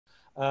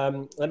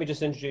Let me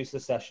just introduce the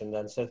session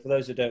then. So for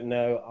those who don't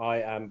know, I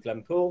am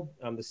Glenn Poole.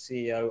 I'm the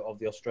CEO of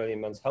the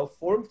Australian Men's Health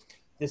Forum.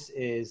 This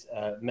is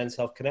Men's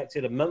Health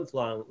Connected, a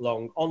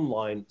month-long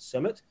online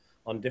summit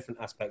on different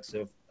aspects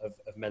of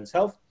men's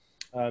health.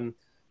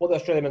 What the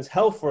Australian Men's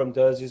Health Forum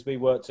does is we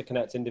work to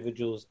connect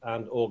individuals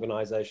and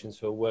organisations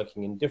who are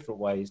working in different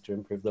ways to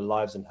improve the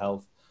lives and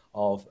health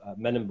of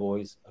men and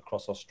boys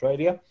across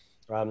Australia.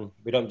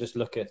 We don't just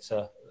look at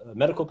a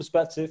medical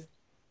perspective.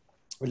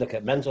 We look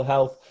at mental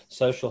health,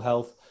 social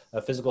health,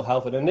 physical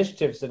health, and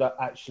initiatives that are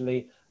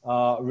actually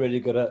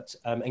really good at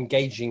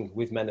engaging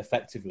with men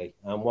effectively.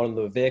 And one of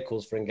the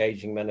vehicles for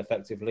engaging men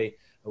effectively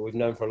we've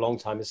known for a long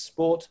time is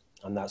sport,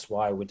 and that's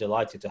why we're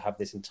delighted to have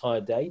this entire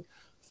day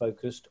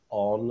focused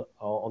on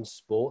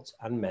sport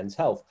and men's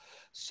health.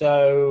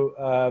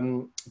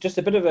 So just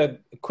a bit of a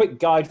quick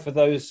guide for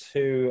those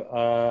who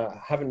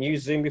haven't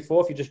used Zoom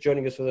before. If you're just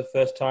joining us for the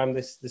first time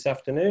this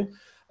afternoon,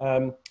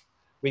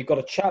 we've got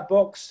a chat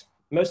box.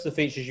 Most of the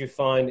features you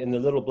find in the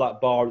little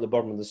black bar at the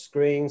bottom of the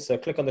screen. So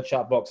click on the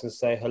chat box and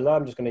say hello.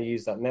 I'm just going to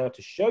use that now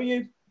to show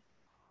you.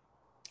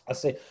 I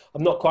see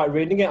I'm not quite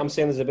reading it. I'm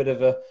seeing there's a bit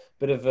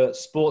of a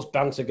sports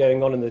banter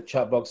going on in the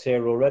chat box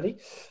here already.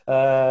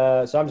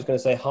 So I'm just going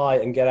to say hi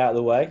and get out of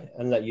the way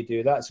and let you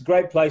do that. It's a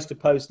great place to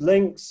post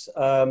links,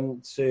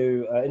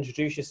 to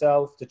introduce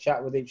yourself, to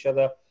chat with each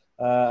other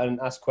and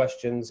ask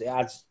questions. It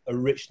adds a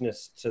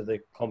richness to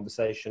the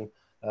conversation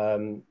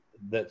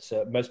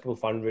that most people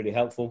find really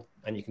helpful,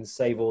 and you can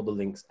save all the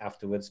links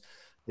afterwards.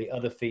 The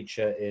other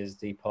feature is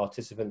the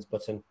participants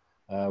button,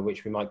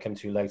 which we might come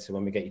to later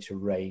when we get you to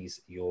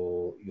raise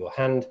your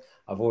hand.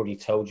 I've already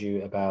told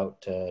you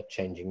about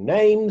changing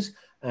names,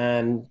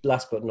 and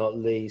last but not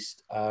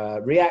least,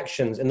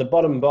 reactions. In the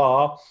bottom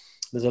bar,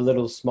 there's a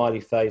little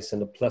smiley face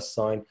and a plus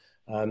sign.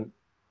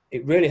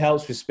 It really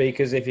helps with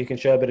speakers if you can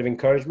show a bit of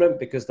encouragement,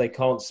 because they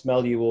can't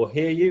smell you or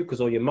hear you because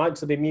all your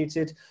mics will be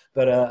muted,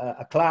 but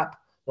a clap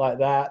like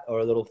that or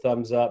a little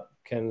thumbs up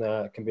can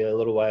be a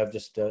little way of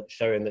just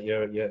showing that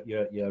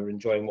you're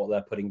enjoying what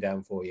they're putting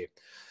down for you.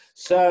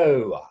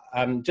 So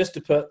just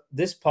to put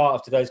this part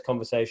of today's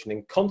conversation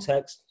in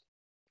context,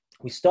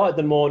 we started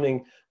the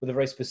morning with a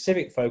very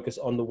specific focus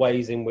on the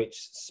ways in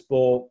which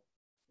sport,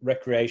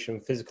 recreation,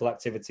 physical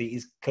activity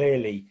is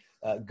clearly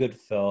good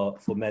for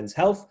men's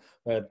health.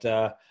 We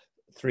had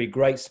three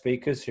great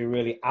speakers who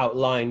really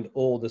outlined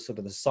all the sort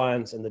of the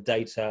science and the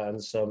data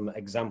and some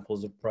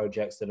examples of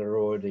projects that are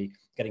already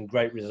getting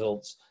great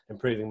results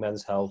improving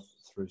men's health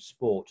through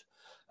sport.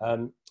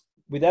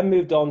 We then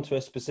moved on to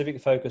a specific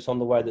focus on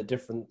the way that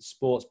different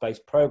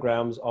sports-based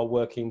programs are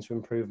working to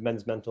improve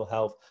men's mental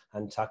health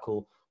and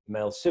tackle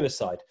male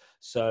suicide.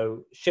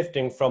 So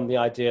shifting from the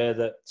idea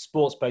that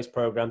sports-based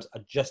programs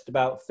are just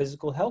about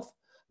physical health,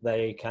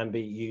 they can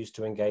be used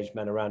to engage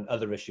men around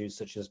other issues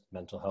such as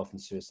mental health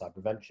and suicide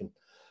prevention.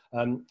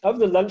 Over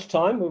the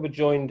lunchtime, we were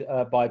joined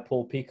by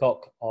Paul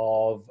Peacock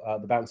of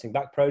the Bouncing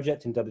Back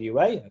Project in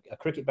WA, a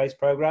cricket-based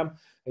program,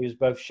 who's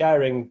both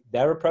sharing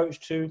their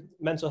approach to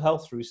mental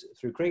health through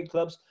cricket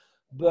clubs,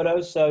 but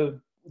also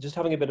just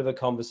having a bit of a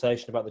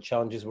conversation about the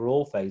challenges we're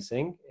all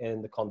facing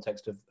in the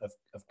context of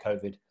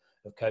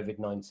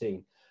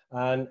COVID-19.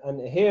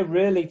 And here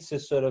really to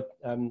sort of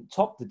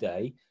top the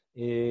day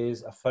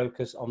is a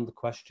focus on the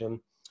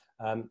question,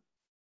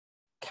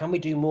 can we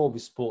do more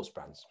with sports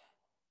brands?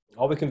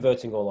 Are we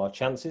converting all our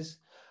chances?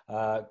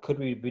 Could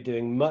we be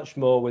doing much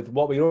more with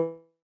what we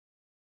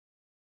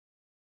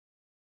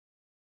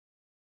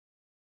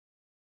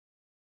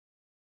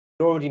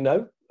already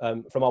know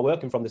from our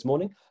work and from this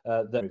morning,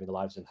 that improving the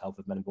lives and health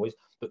of men and boys,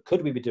 but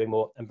could we be doing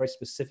more? And very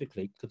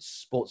specifically, could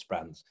sports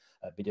brands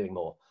be doing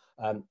more?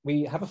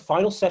 We have a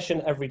final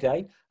session every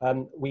day.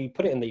 We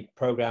put it in the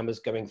program as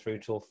going through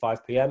till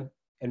 5 p.m.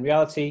 In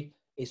reality,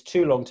 it's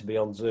too long to be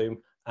on Zoom,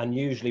 and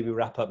usually we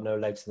wrap up no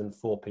later than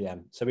 4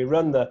 p.m. So we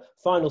run the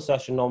final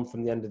session on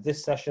from the end of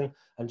this session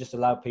and just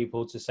allow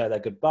people to say their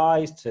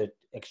goodbyes, to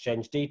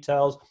exchange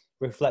details,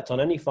 reflect on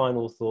any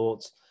final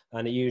thoughts,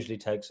 and it usually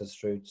takes us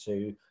through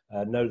to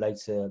no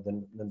later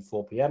than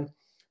 4 p.m.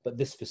 But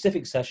this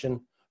specific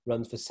session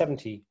runs for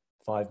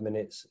 75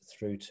 minutes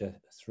through to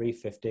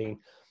 3:15.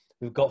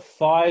 We've got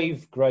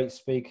 5 great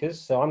speakers,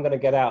 so I'm going to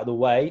get out of the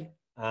way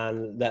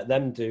and let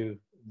them do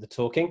the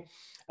talking.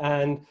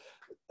 And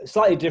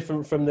slightly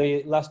different from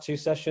the last 2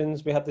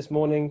 sessions we had this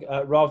morning,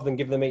 rather than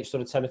give them each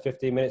sort of 10 or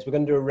 15 minutes, we're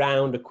going to do a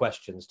round of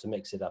questions to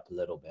mix it up a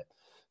little bit.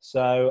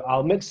 So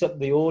I'll mix up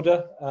the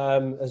order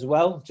as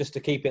well, just to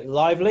keep it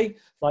lively,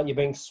 like you're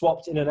being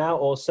swapped in and out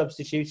or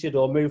substituted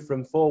or moved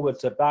from forward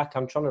to back.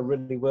 I'm trying to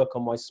really work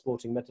on my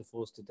sporting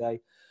metaphors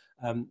today.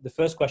 The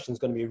first question is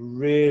going to be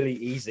really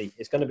easy.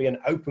 It's going to be an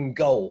open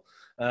goal.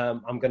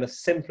 I'm going to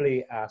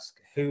simply ask,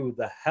 who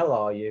the hell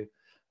are you?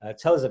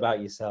 Tell us about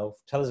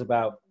yourself. Tell us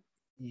about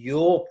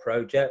your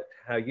project,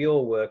 how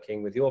you're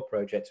working with your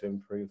project to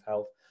improve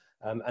health.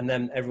 And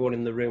then everyone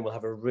in the room will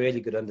have a really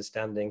good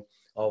understanding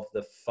of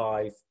the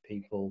 5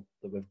 people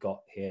that we've got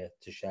here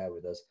to share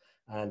with us.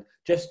 And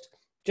just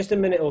a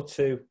minute or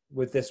two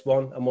with this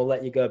one, and we'll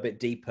let you go a bit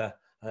deeper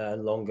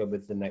and longer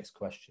with the next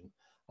question.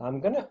 I'm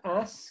going to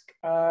ask,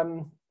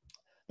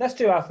 let's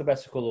do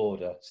alphabetical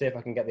order, see if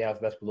I can get the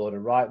alphabetical order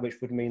right, which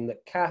would mean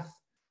that Kath,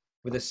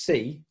 with a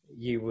C,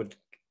 you would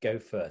go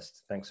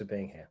first. Thanks for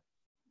being here.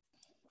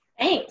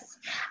 Thanks.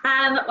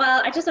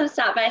 Well, I just want to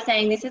start by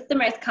saying this is the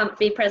most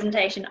comfy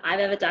presentation I've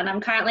ever done.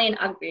 I'm currently in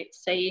Ugg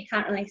boots, so you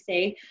can't really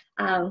see.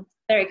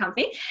 Very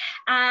comfy.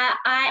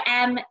 I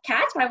am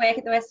Kat. I work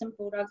at the Western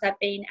Bulldogs. I've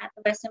been at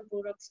the Western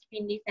Bulldogs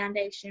Community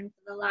Foundation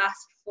for the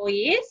last 4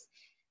 years.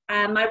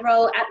 My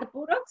role at the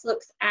Bulldogs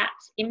looks at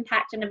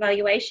impact and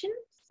evaluation.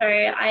 So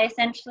I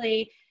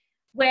essentially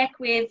work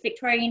with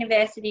Victoria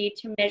University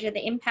to measure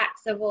the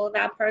impacts of all of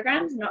our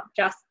programs, not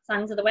just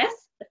Sons of the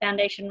West. The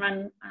foundation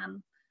run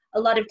a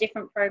lot of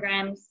different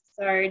programs,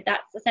 so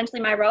that's essentially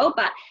my role,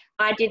 but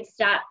I did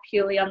start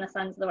purely on the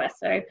Sons of the West.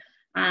 So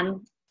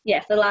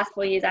yeah, for the last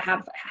 4 years I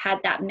have had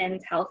that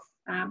men's health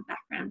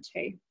background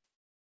too.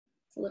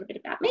 It's a little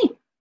bit about me.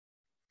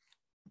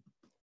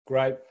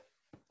 Great.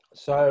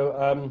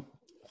 So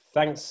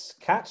thanks,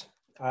 Kat.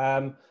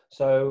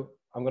 So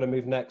I'm going to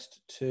move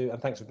next to,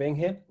 and thanks for being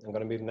here, I'm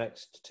going to move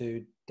next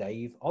to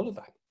Dave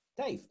Oliver.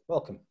 Dave,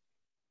 welcome.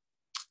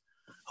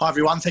 Hi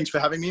everyone, thanks for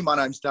having me. My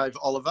name's Dave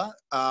Oliver.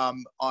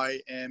 I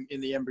am in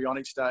the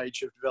embryonic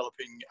stage of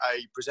developing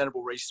a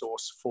presentable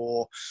resource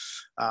for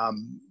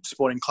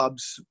sporting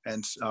clubs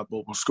and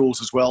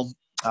schools as well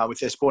with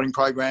their sporting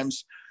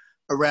programs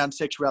around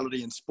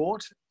sexuality in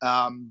sport.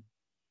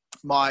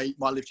 My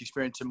lived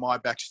experience and my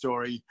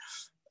backstory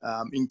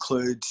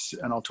includes,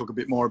 and I'll talk a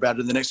bit more about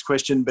it in the next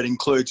question, but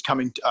includes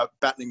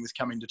battling with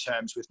coming to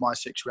terms with my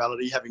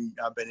sexuality, having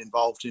been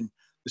involved in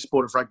the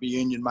sport of rugby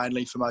union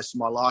mainly for most of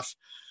my life.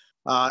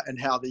 And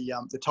how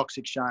the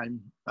toxic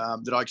shame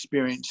that I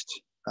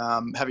experienced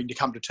having to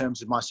come to terms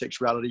with my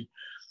sexuality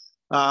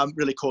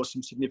really caused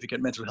some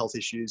significant mental health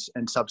issues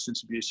and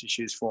substance abuse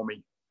issues for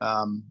me.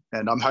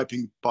 And I'm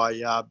hoping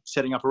by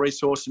setting up a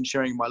resource and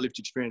sharing my lived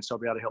experience, I'll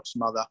be able to help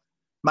some other,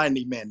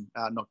 mainly men,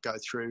 not go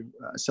through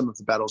some of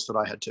the battles that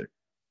I had to.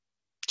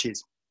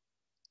 Cheers.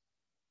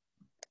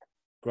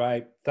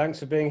 Great. Thanks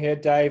for being here,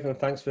 Dave, and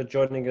thanks for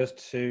joining us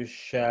to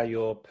share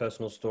your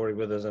personal story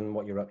with us and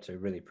what you're up to.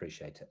 Really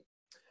appreciate it.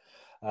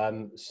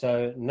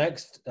 So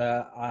next,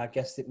 I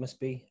guess it must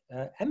be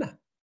Emma.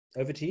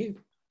 Over to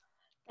you.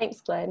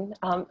 Thanks, Glenn.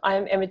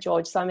 I'm Emma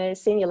George, so I'm a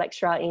senior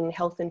lecturer in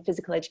health and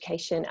physical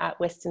education at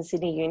Western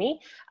Sydney Uni,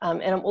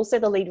 and I'm also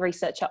the lead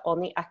researcher on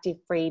the Active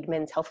Breed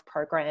Men's Health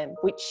Program,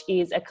 which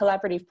is a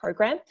collaborative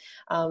program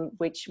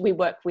which we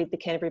work with the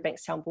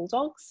Canterbury-Bankstown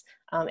Bulldogs,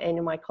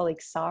 and my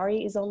colleague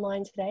Sari is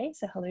online today,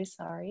 so hello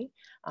Sari,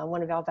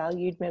 one of our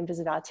valued members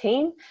of our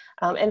team,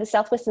 and the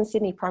South Western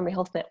Sydney Primary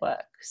Health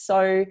Network.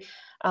 So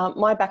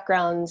my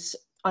background,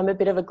 I'm a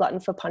bit of a glutton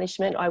for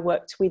punishment. I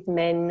worked with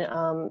men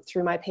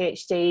through my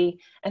PhD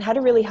and had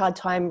a really hard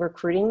time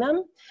recruiting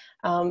them.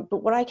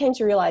 But what I came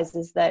to realize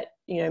is that,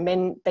 you know,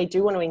 men, they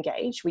do want to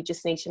engage. We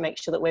just need to make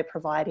sure that we're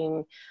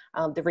providing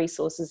the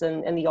resources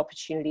and the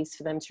opportunities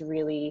for them to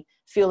really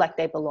feel like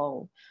they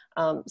belong.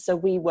 So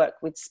we work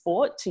with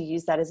sport to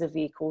use that as a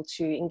vehicle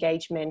to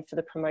engage men for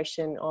the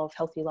promotion of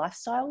healthy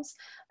lifestyles,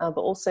 but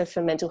also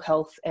for mental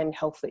health and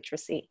health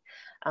literacy.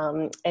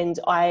 And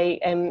I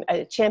am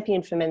a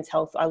champion for men's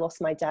health. I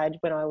lost my dad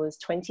when I was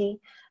 20.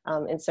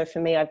 And so for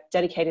me, I've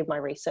dedicated my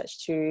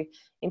research to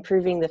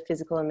improving the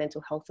physical and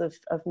mental health of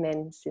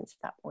men since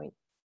that point.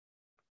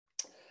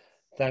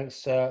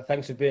 Thanks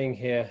for being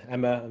here,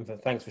 Emma, and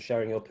thanks for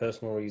sharing your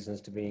personal reasons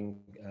to being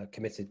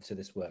committed to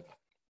this work.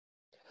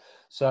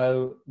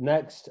 So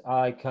next,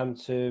 we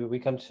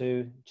come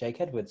to Jake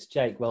Edwards.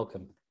 Jake,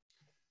 welcome.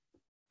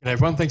 Hey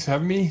everyone, thanks for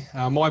having me.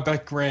 My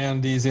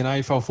background is in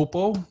AFL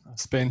football. I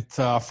spent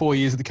 4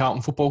 years at the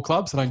Carlton Football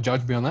Club, so don't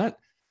judge me on that.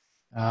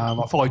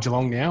 I follow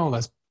Geelong now.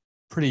 That's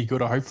pretty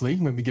good, hopefully,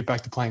 when we get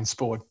back to playing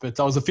sport. But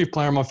I was the fifth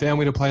player in my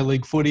family to play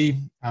league footy.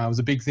 It was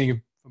a big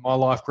thing for my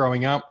life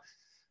growing up.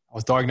 I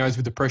was diagnosed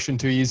with depression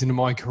 2 years into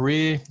my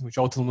career, which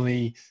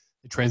ultimately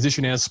the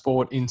transition out of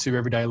sport into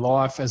everyday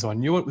life, as I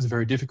knew it, was a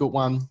very difficult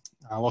one.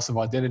 Loss of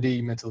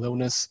identity, mental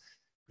illness,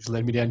 which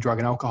led me down drug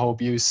and alcohol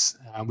abuse,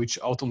 which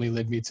ultimately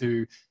led me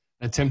to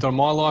an attempt on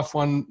my life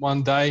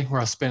one day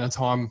where I spent a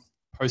time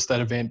post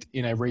that event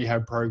in a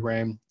rehab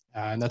program.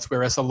 And that's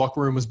where SL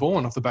Locker Room was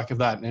born off the back of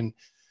that. And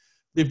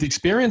lived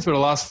experience, but the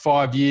last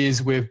 5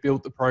 years we've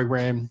built the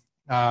program.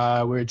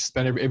 We're just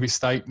spent every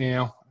state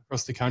now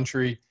across the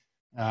country,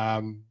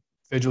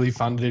 federally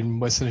funded in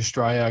Western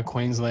Australia,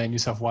 Queensland, New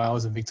South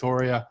Wales and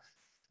Victoria.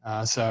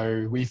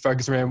 So we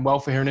focus around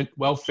welfare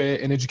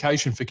and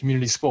education for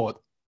community sport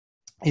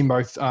in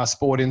both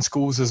sport and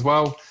schools as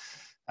well.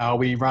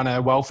 We run a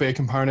welfare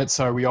component,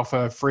 so we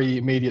offer free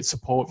immediate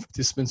support for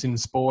participants in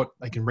sport.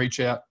 They can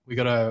reach out. We've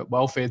got a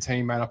welfare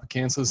team made up of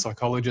counsellors,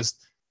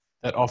 psychologists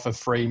that offer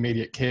free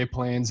immediate care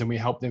plans, and we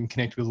help them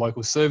connect with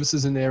local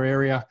services in their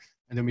area,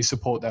 and then we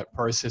support that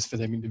process for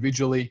them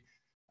individually.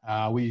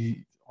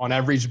 On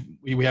average,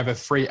 we have a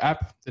free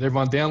app that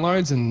everyone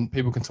downloads, and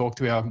people can talk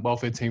to our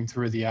welfare team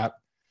through the app.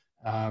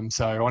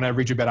 So on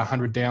average, about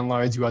 100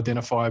 downloads, you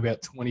identify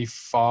about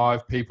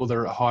 25 people that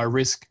are at high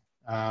risk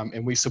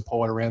and we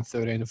support around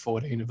 13 to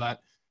 14 of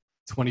that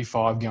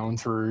 25 going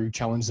through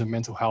challenges of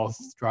mental health,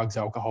 drugs,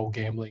 alcohol,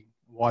 gambling,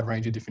 a wide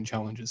range of different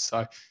challenges. So,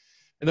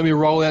 and then we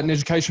roll out an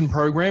education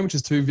program, which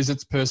is 2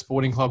 visits per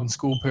sporting club and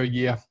school per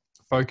year,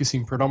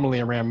 focusing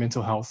predominantly around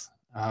mental health.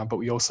 But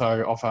we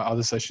also offer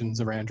other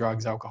sessions around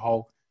drugs,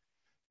 alcohol,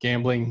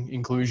 gambling,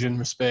 inclusion,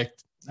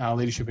 respect,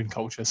 leadership and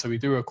culture. So we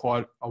do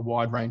quite a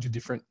wide range of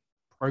different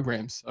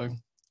programs. So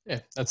yeah,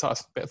 that's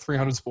us. About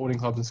 300 sporting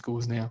clubs and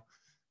schools now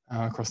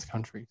across the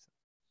country.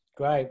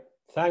 Great.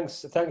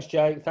 Thanks,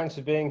 Jake. Thanks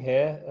for being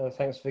here.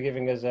 Thanks for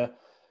giving us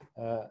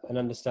an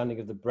understanding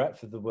of the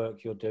breadth of the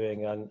work you're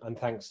doing, and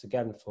thanks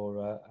again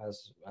for,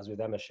 as with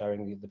Emma,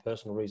 sharing the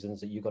personal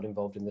reasons that you got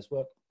involved in this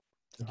work.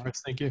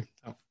 Thank you.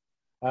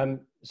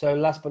 So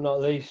last but not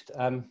least,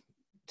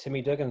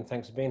 Timmy Duggan.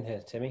 Thanks for being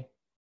here, Timmy.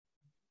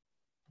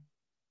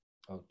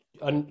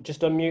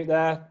 Just unmute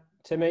there,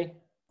 Timmy.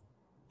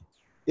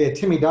 Yeah,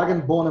 Timmy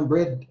Duggan, born and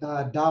bred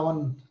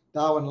Darwin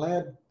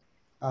lad.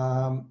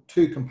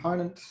 2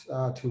 components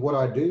to what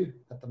I do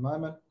at the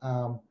moment.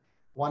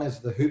 One is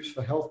the Hoops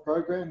for Health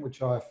program,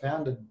 which I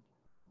founded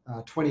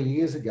 20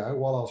 years ago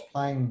while I was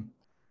playing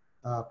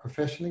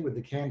professionally with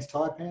the Cairns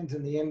Taipans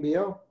in the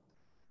NBL,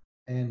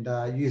 and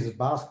uses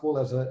basketball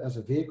as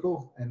a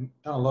vehicle, and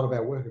done a lot of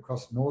our work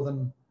across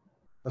Northern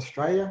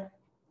Australia,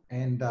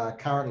 and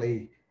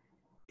currently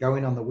go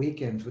in on the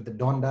weekends with the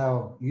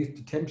Dondale Youth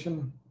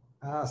Detention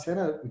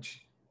Centre,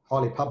 which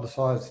highly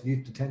publicised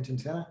youth detention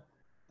centre.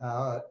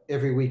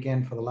 Every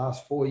weekend for the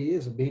last 4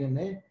 years I've been in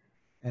there,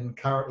 and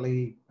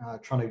currently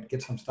trying to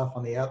get some stuff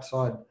on the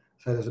outside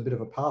so there's a bit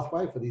of a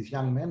pathway for these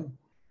young men.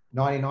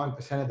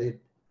 99% of the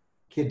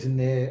kids in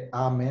there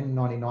are men,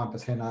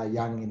 99% are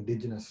young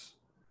Indigenous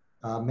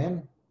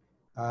men.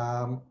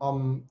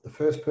 I'm the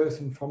first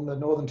person from the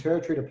Northern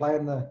Territory to play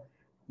in the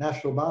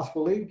National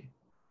Basketball League,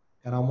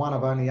 and I'm one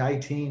of only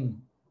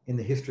 18 in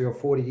the history of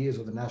 40 years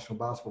of the National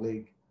Basketball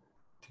League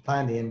to play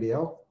in the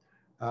NBL.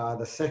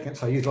 The second,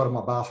 so I use a lot of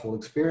my basketball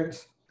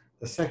experience.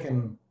 The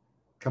second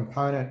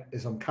component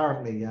is I'm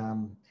currently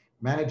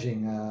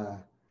managing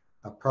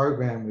a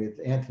program with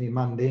Anthony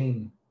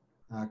Mundine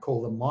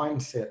called the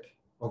Mindset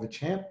of a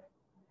Champ.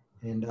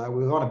 And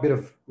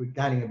we're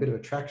gaining a bit of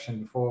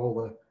attraction before all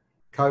the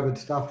COVID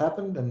stuff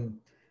happened, and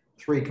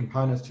 3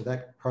 components to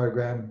that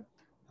program,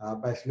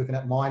 basically looking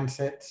at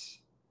mindsets,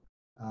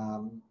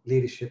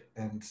 leadership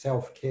and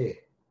self-care.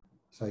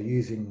 So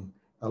using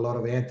a lot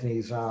of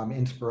Anthony's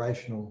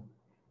inspirational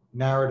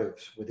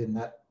narratives within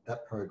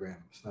that program.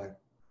 So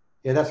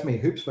yeah, that's me,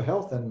 Hoops for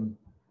Health and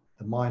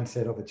the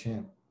Mindset of a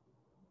Champ.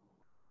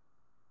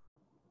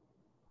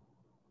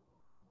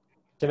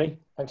 Timmy,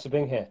 thanks for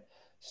being here.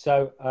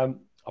 So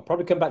I'll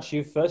probably come back to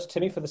you first,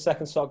 Timmy, for the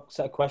second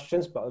set of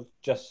questions, but I'll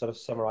just sort of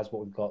summarise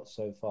what we've got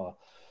so far.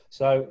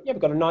 So yeah,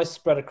 we've got a nice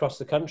spread across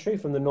the country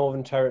from the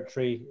Northern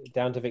Territory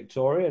down to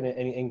Victoria, and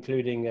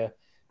including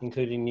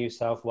New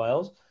South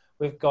Wales.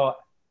 We've got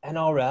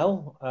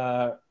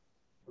NRL,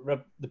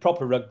 the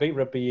proper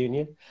rugby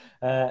union,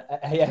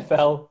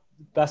 AFL,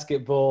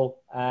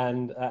 basketball,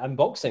 and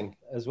boxing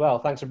as well.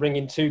 Thanks for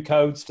bringing 2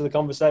 codes to the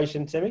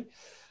conversation, Timmy.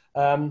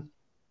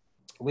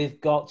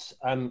 We've got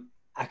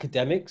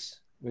academics,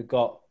 we've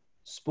got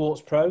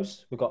sports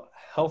pros, we've got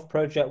health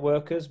project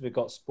workers, we've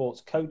got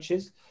sports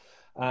coaches,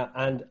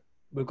 and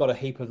we've got a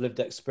heap of lived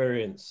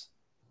experience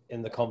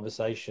in the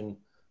conversation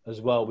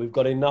as well. We've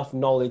got enough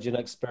knowledge and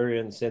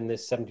experience in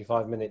this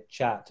 75-minute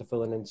chat to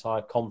fill an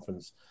entire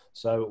conference.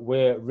 So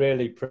we're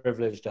really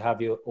privileged to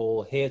have you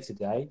all here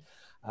today.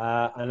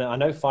 And I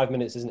know 5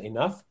 minutes isn't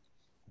enough,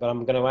 but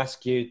I'm going to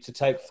ask you to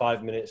take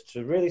 5 minutes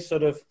to really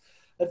sort of,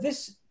 at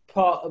this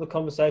part of the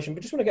conversation,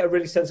 but just want to get a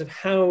really sense of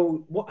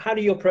how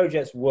do your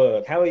projects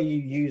work? How are you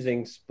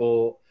using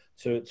sport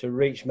to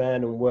reach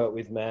men and work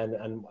with men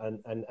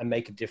and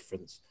make a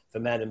difference for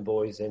men and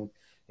boys in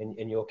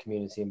your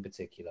community in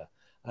particular?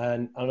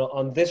 And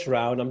on this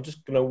round, I'm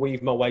just going to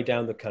weave my way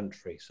down the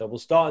country. So we'll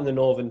start in the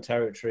Northern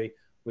Territory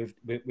with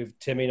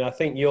Timmy. And I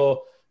think you're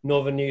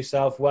Northern New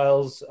South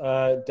Wales,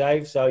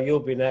 Dave. So you'll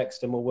be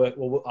next, and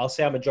I'll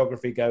see how my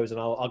geography goes, and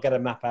I'll get a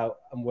map out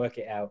and work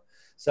it out.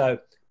 So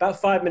about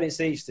 5 minutes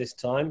each this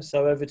time.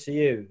 So over to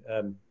you,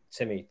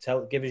 Timmy.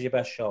 Give us your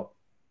best shot.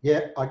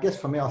 Yeah, I guess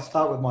for me, I'll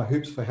start with my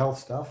Hoops for Health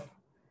stuff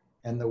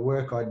and the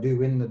work I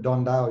do in the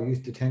Dondale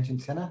Youth Detention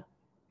Centre.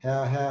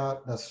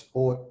 How does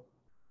sport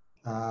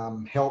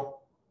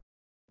help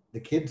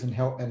the kids and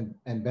help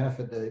and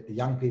benefit the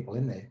young people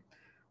in there?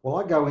 Well,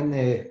 I go in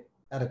there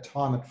at a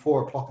time at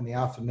 4 o'clock in the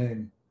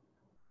afternoon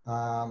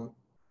on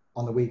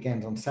the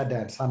weekends, on Saturday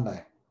and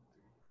Sunday.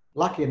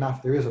 Lucky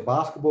enough, there is a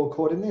basketball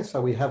court in there, so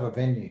we have a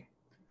venue.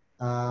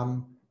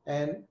 And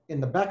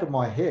in the back of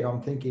my head,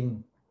 I'm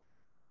thinking,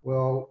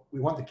 well, we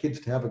want the kids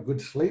to have a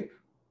good sleep.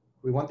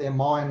 We want their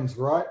minds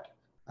right,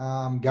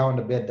 going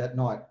to bed that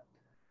night.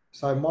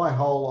 So my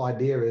whole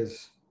idea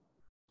is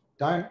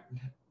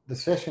the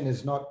session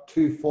is not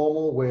too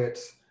formal where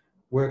it's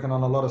working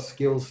on a lot of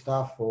skills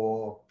stuff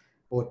or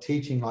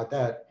teaching like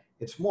that.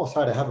 It's more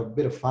so to have a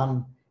bit of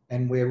fun,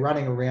 and we're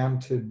running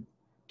around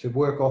to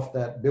work off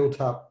that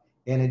built up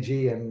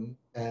energy and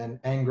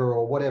anger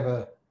or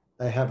whatever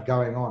they have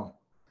going on.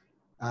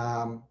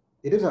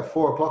 It is at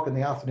 4 o'clock in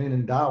the afternoon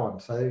in Darwin,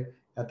 so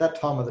at that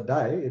time of the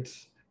day,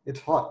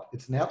 it's hot.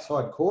 It's an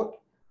outside court.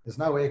 There's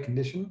no air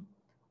conditioning,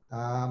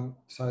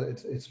 so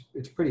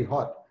it's pretty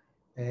hot,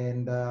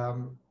 and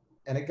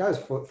it goes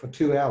for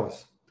 2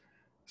 hours.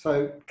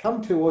 So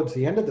come towards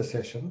the end of the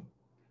session,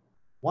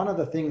 one of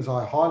the things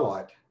I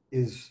highlight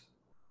is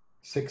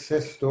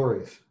success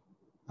stories,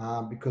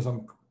 because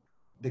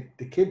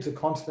the kids are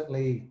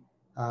constantly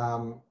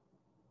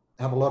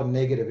have a lot of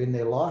negative in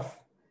their life.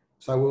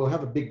 So we'll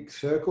have a big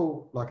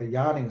circle, like a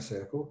yarning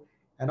circle,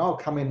 and I'll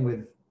come in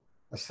with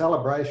a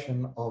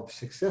celebration of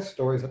success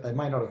stories that they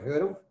may not have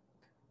heard of.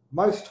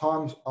 Most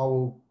times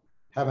I'll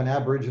have an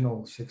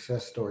Aboriginal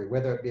success story,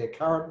 whether it be a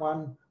current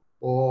one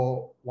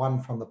or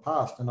one from the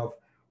past. And I've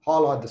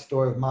highlighted the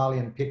story of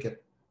Marlian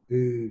Pickett,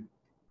 the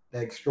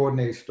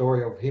extraordinary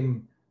story of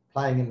him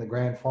playing in the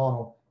grand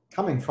final,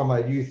 coming from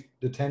a youth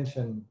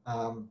detention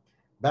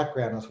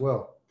background as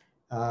well.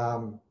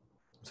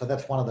 So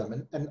that's one of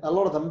them. And a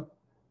lot of them,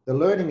 the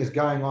learning is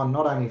going on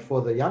not only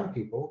for the young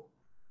people,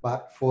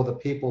 but for the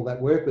people that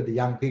work with the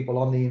young people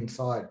on the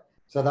inside.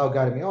 So they'll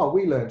go to me, oh,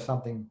 we learned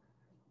something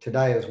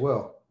today as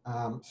well.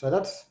 So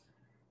that's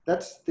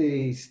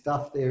the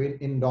stuff there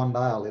in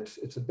Dondale.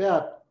 It's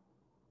about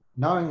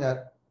knowing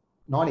that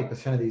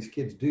 90% of these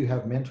kids do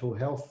have mental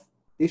health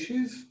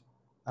issues.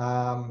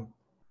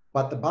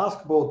 But the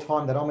basketball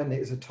time that I'm in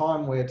there is a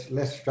time where it's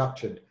less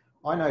structured.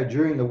 I know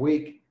during the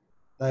week,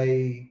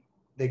 they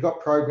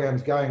got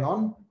programs going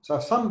on. So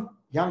if some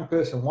young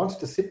person wants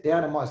to sit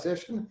down in my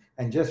session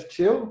and just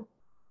chill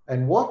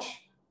and watch,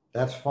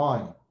 that's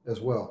fine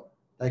as well.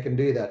 They can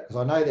do that because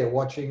I know they're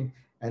watching,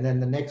 and then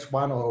the next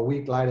one or a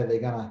week later,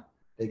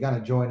 they're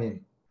gonna join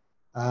in.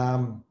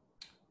 And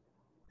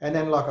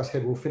then, like I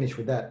said, we'll finish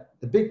with that.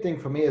 The big thing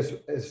for me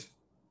is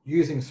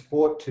using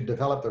sport to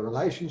develop the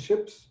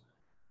relationships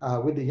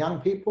with the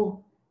young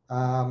people.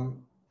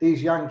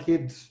 These young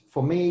kids,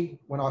 for me,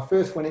 when I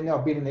first went in there,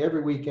 I've been in there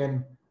every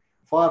weekend,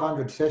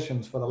 500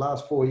 sessions for the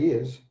last 4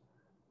 years.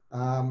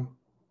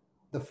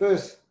 The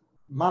first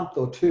month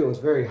or two was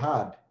very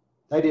hard.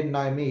 They didn't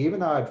know me,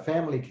 even though I had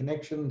family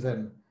connections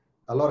and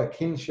a lot of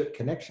kinship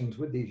connections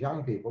with these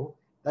young people.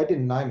 They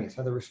didn't know me,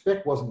 so the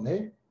respect wasn't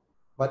there.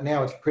 But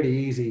now it's pretty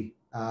easy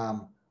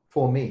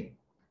for me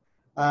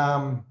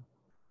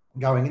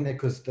going in there,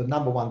 because the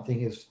number one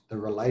thing is the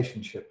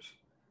relationships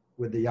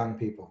with the young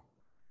people.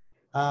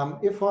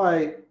 If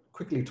I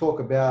quickly talk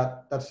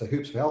about, that's the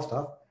Hoops for Health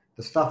stuff,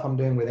 the stuff I'm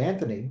doing with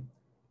Anthony,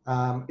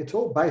 it's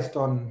all based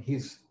on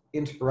his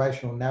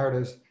inspirational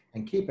narratives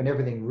and keeping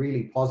everything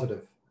really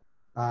positive.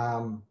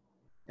 And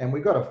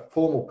we've got a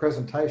formal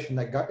presentation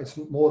it's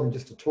more than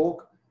just a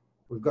talk.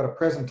 We've got a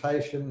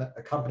presentation that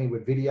accompanied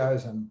with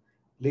videos and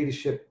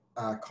leadership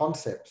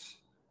concepts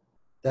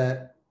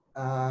that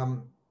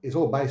is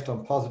all based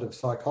on positive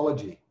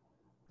psychology.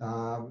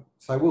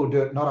 So we'll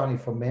do it not only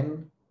for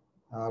men,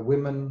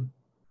 women,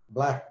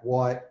 black,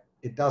 white,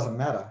 it doesn't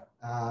matter.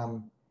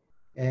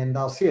 And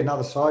I'll see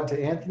another side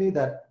to Anthony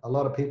that a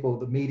lot of people,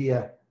 the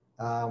media,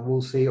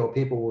 will see or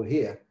people will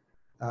hear,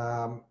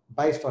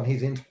 based on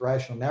his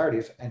inspirational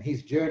narratives and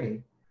his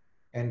journey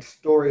and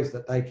stories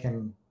that they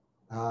can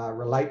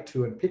relate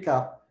to and pick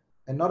up,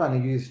 and not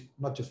only use,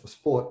 not just for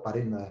sport, but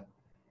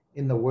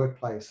in the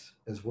workplace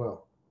as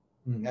well.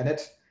 And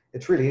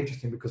it's really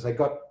interesting because they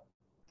got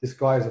this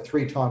guy as a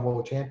 3-time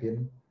world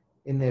champion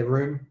in their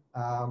room,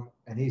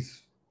 and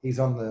he's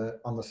on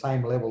the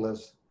same level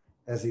as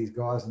these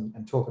guys,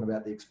 and talking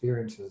about the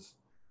experiences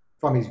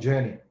from his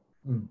journey.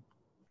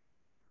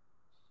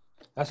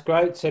 That's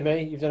great,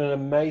 Timmy. You've done an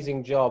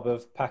amazing job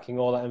of packing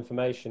all that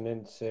information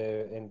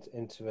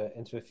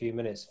into a few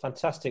minutes.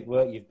 Fantastic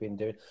work you've been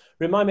doing.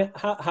 Remind me,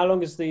 how long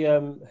has the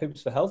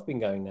Hoops for Health been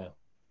going now?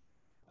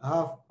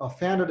 I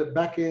founded it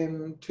back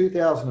in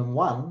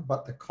 2001,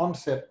 but the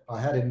concept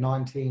I had in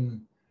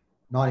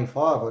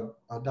 1995.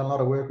 I'd done a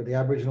lot of work with the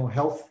Aboriginal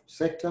health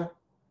sector.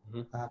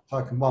 So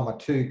I combine my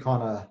two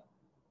kind of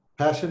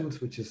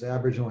passions, which is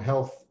Aboriginal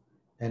health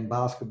and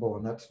basketball,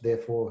 and that's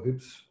therefore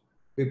Hoops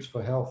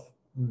for Health.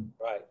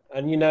 Right.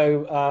 And you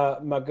know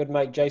my good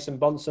mate Jason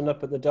Bonson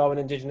up at the Darwin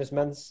Indigenous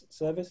Men's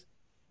Service?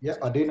 Yep,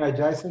 I do know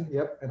Jason,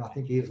 yep, and I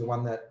think he is the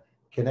one that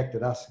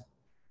connected us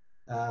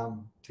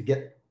to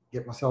get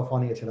myself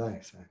on here today.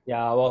 So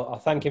yeah, well, I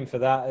thank him for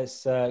that.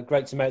 It's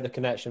great to make the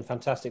connection.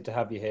 Fantastic to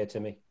have you here,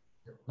 Timmy.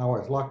 No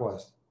worries,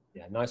 likewise.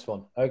 Yeah, nice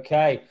one.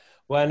 Okay,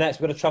 well, next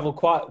we're going to travel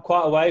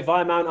quite a way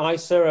via Mount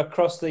Isa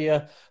across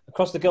the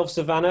Gulf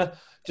Savannah,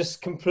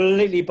 just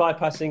completely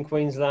bypassing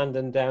Queensland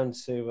and down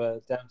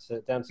to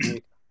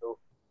Newcastle.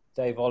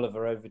 Dave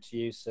Oliver, over to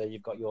you. So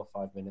you've got your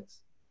 5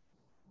 minutes.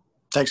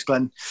 Thanks,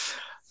 Glenn.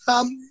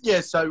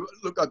 Yeah, so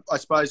look, I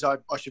suppose I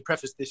should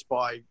preface this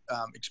by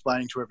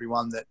explaining to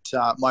everyone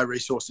that my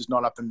resource is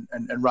not up and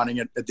running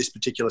at this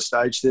particular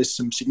stage. There's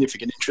some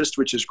significant interest,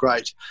 which is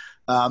great.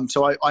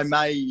 So I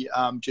may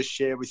just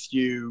share with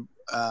you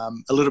a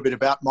little bit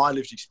about my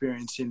lived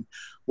experience in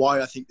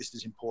why I think this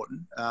is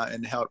important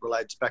and how it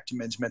relates back to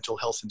men's mental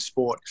health in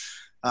sport.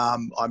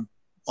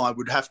 I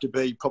would have to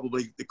be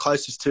probably the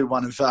closest to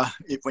one of,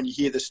 when you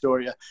hear the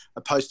story,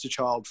 a poster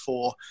child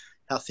for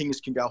how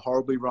things can go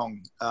horribly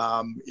wrong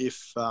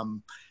if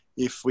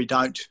we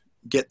don't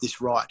get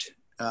this right,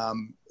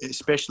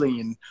 especially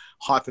in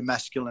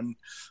hyper-masculine,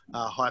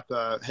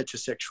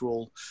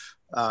 hyper-heterosexual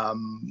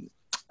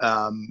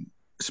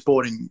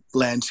sporting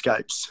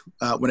landscapes,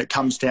 when it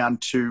comes down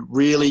to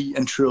really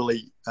and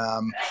truly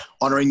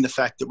honouring the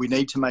fact that we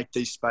need to make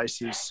these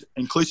spaces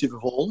inclusive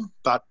of all,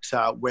 but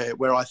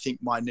where I think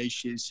my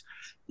niche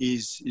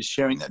is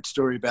sharing that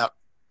story about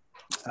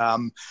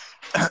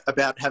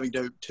having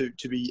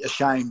to be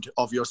ashamed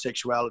of your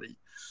sexuality.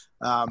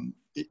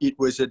 It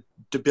was a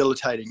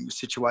debilitating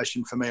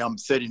situation for me. I'm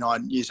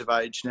 39 years of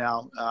age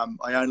now.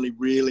 I only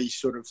really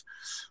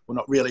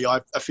not really, I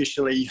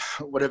officially,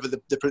 whatever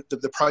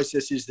the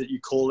process is that you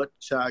call it,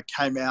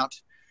 came out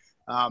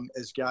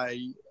as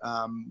gay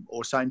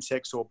or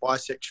same-sex or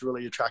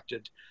bisexually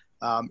attracted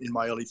in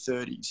my early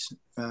 30s.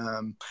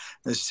 There's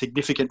a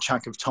significant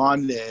chunk of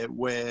time there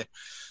where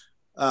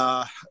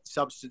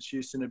substance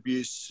use and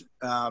abuse,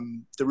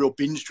 the real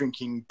binge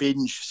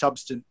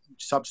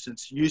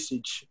substance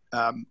usage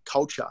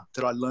culture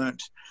that I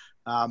learnt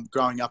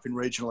growing up in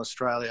regional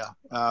Australia,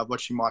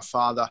 watching my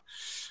father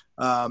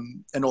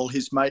and all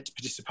his mates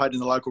participate in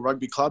the local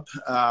rugby club,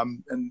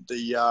 and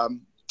the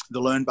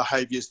learned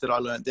behaviours that I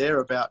learnt there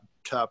about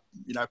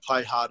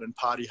play hard and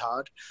party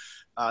hard.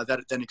 That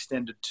it then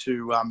extended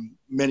to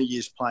many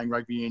years playing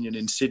rugby union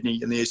in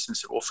Sydney in the Eastern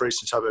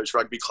Suburbs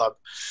Rugby Club,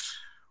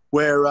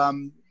 where,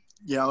 and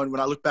when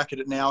I look back at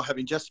it now,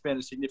 having just spent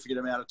a significant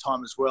amount of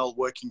time as well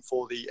working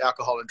for the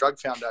Alcohol and Drug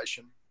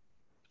Foundation,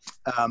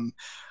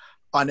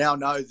 I now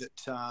know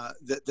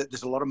that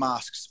there's a lot of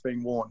masks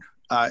being worn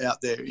out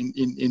there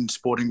in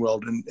sporting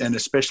world and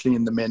especially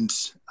in the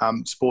men's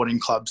sporting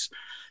clubs.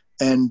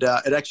 And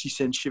it actually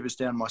sends shivers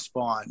down my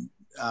spine,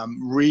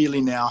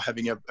 really now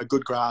having a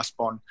good grasp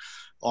on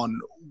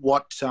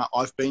what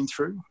I've been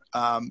through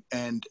and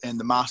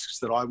the masks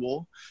that I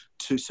wore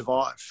to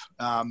survive.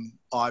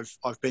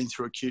 I've been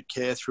through acute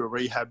care, through a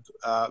rehab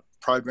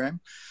program,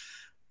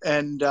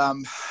 and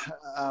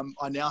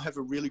I now have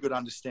a really good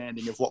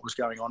understanding of what was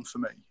going on for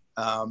me,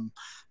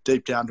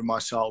 deep down to my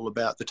soul,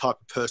 about the type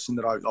of person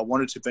that I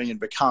wanted to be and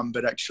become,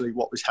 but actually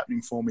what was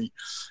happening for me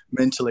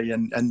mentally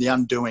and the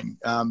undoing.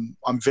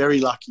 I'm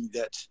very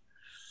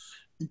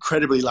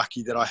incredibly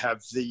lucky that I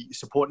have the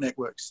support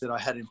networks that I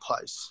had in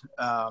place,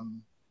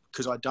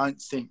 because I don't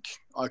think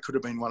I could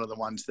have been one of the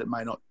ones that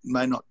may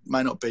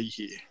not be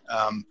here.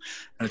 And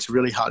it's a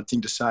really hard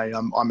thing to say.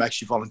 I'm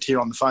actually volunteer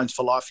on the Phones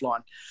for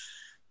Lifeline,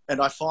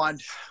 and I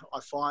find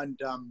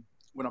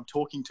when I'm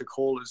talking to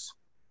callers,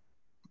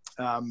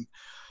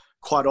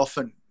 quite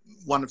often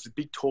one of the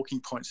big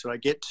talking points that I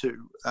get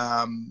to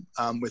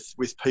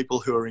with people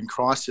who are in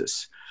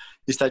crisis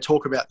is they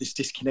talk about this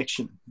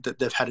disconnection that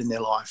they've had in their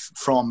life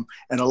from,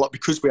 and a lot,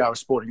 because we are a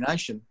sporting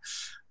nation,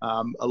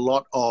 a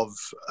lot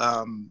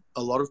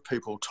of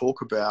people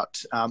talk about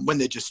when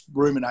they're just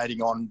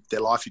ruminating on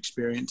their life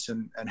experience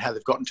and how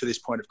they've gotten to this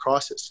point of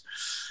crisis.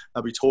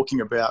 They'll be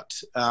talking about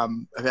how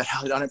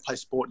I don't play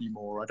sport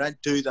anymore. I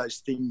don't do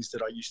those things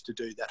that I used to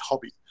do, that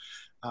hobby.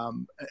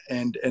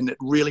 And it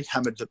really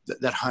hammered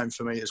that home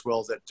for me as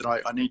well, that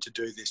I need to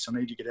do this. I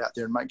need to get out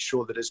there and make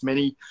sure that as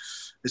many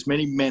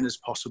men as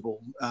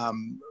possible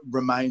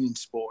remain in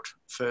sport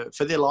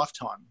for their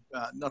lifetime,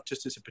 not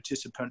just as a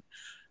participant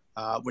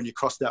when you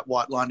cross that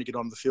white line to get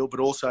on the field, but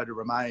also to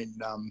remain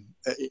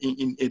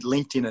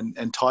linked in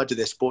and tied to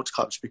their sports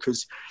clubs,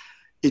 because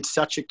it's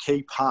such a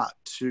key part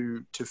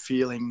to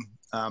feeling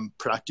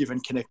productive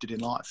and connected in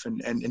life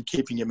and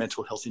keeping your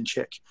mental health in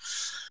check.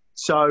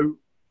 So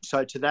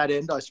to that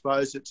end, I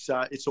suppose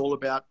it's all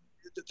about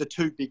the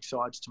two big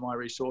sides to my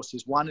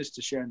resources. One is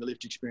to sharing the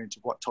lived experience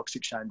of what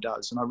toxic shame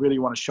does, and I really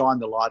want to shine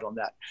the light on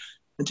that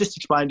and just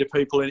explain to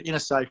people in a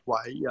safe way.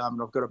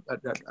 And I've got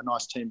a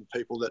nice team of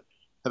people that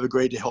have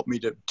agreed to help me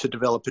to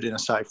develop it in a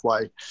safe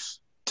way,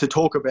 to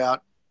talk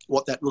about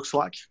what that looks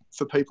like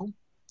for people.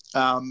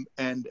 And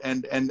then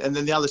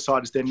the other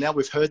side is, then now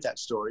we've heard that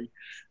story,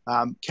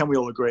 can we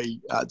all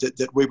agree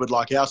that we would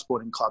like our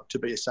sporting club to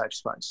be a safe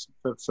space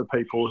for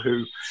people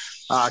who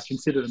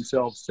consider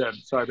themselves,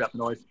 sorry about the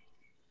noise,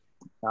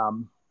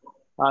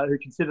 who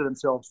consider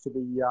themselves to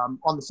be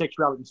on the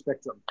sexuality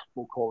spectrum,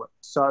 we'll call it.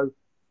 So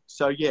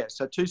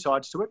two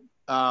sides to it.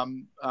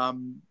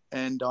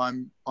 And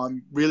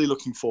I'm really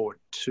looking forward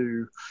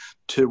to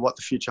what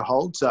the future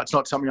holds. It's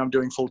not something I'm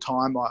doing full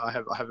time.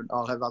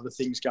 I'll have other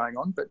things going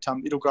on, but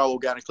it'll grow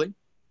organically,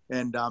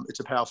 and it's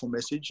a powerful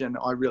message. And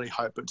I really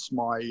hope it's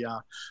my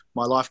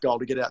life goal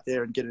to get out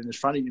there and get in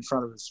front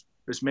of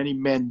as many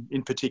men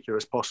in particular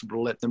as possible,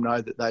 to let them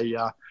know that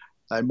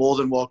they're more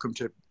than welcome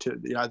to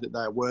that they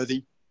are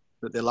worthy,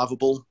 that they're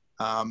lovable,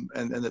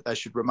 and that they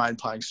should remain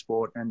playing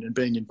sport and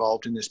being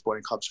involved in their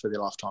sporting clubs for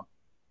their lifetime.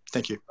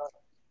 Thank you.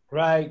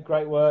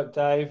 Great work,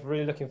 Dave.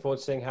 Really looking forward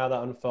to seeing how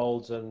that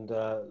unfolds, and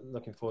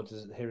looking forward to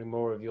hearing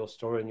more of your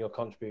story and your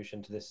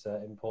contribution to this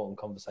important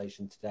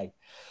conversation today.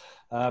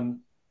 I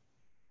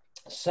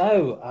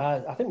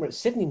think we're at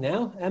Sydney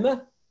now.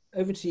 Emma,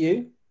 over to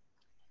you.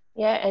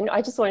 Yeah, and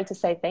I just wanted to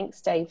say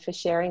thanks, Dave, for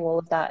sharing all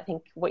of that. I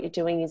think what you're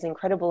doing is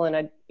incredible, and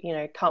I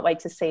can't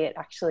wait to see it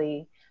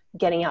actually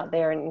getting out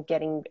there and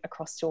getting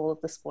across to all of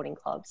the sporting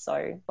clubs.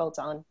 So well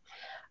done.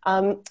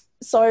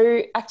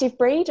 So Active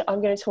Breed,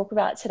 I'm going to talk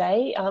about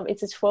today.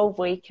 It's a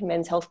 12-week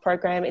men's health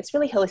program. It's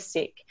really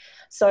holistic.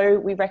 So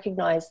we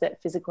recognise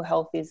that physical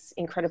health is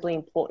incredibly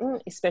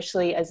important,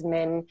 especially as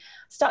men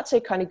start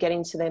to kind of get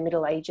into their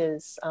middle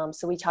ages.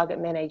 So we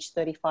target men aged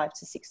 35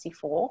 to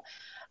 64.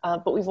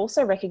 But we've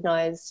also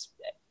recognised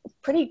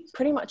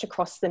pretty much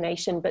across the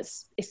nation, but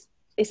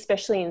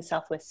especially in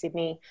Southwest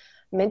Sydney,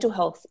 mental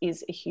health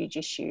is a huge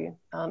issue.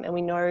 And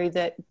we know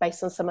that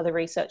based on some of the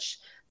research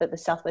that the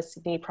Southwest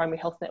Sydney Primary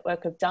Health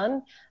Network have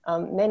done,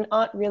 men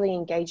aren't really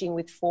engaging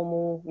with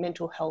formal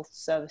mental health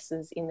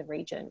services in the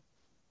region.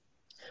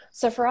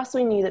 So for us,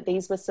 we knew that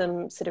these were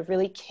some sort of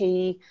really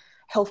key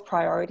health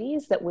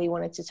priorities that we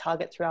wanted to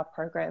target through our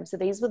program. So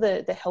these were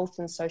the health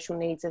and social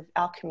needs of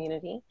our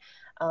community.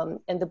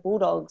 And the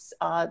Bulldogs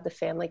are the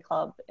family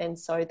club. And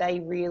so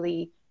they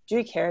really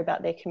do care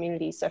about their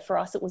community. So for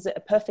us, it was a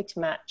perfect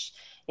match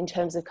in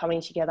terms of coming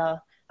together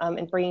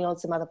and bringing on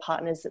some other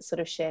partners that sort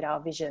of shared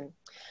our vision.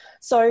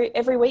 So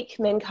every week,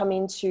 men come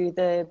into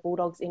the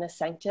Bulldogs Inner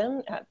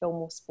Sanctum at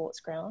Belmore Sports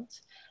Ground,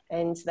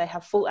 and they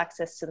have full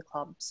access to the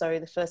club. So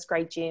the first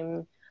grade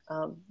gym,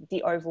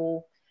 the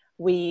oval,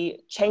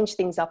 we change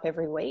things up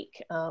every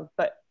week,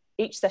 but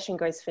each session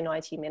goes for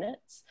 90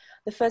 minutes.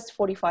 The first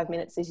 45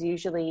 minutes is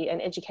usually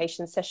an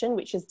education session,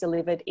 which is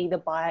delivered either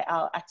by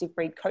our Active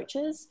Breed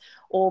coaches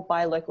or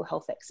by local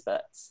health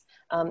experts.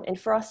 And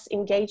for us,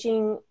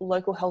 engaging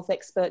local health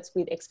experts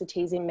with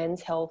expertise in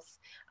men's health,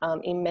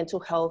 in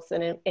mental health,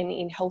 and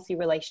in healthy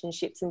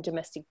relationships and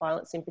domestic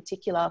violence in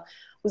particular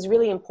was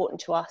really important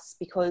to us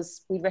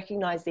because we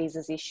recognise these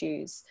as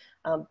issues.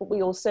 But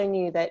we also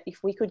knew that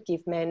if we could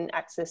give men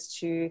access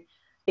to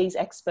these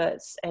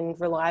experts and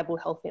reliable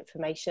health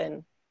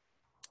information,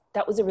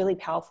 that was a really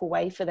powerful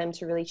way for them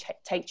to really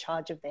take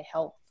charge of their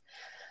health.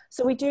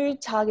 So we do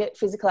target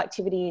physical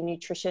activity and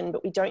nutrition,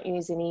 but we don't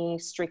use any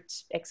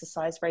strict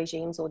exercise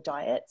regimes or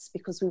diets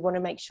because we want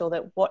to make sure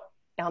that what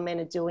our men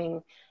are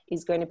doing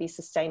is going to be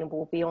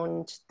sustainable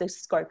beyond the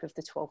scope of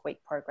the 12-week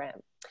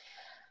program.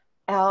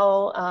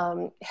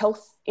 Our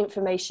health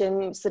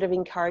information sort of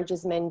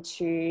encourages men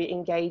to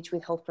engage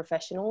with health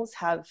professionals,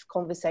 have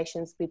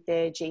conversations with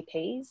their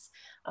GPs,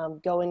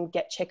 go and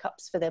get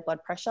checkups for their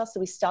blood pressure. So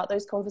we start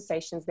those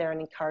conversations there and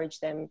encourage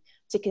them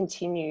to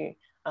continue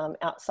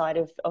outside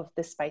of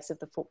the space of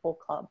the football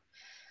club.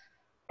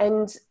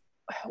 And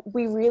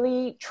we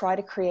really try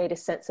to create a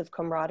sense of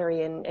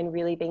camaraderie and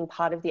really being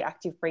part of the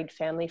Active Breed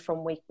family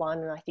from week one.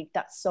 And I think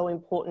that's so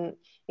important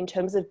in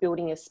terms of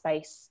building a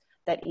space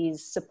that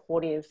is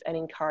supportive and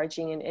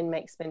encouraging and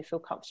makes men feel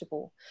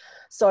comfortable.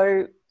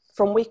 So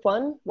from week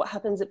one, what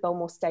happens at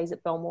Belmore stays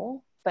at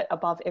Belmore, but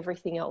above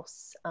everything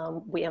else,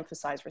 we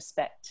emphasise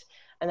respect.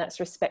 And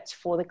that's respect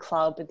for the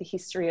club, the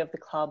history of the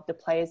club, the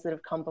players that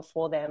have come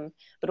before them,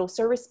 but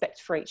also respect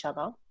for each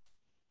other.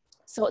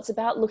 So it's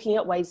about looking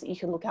at ways that you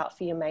can look out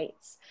for your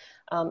mates.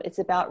 It's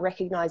about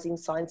recognising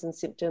signs and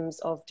symptoms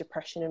of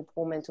depression and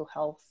poor mental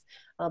health,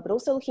 but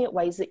also looking at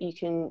ways that you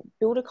can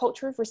build a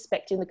culture of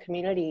respect in the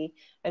community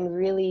and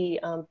really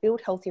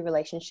build healthy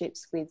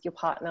relationships with your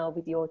partner,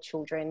 with your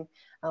children,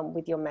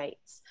 with your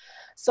mates.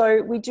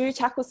 So we do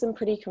tackle some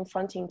pretty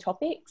confronting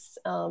topics,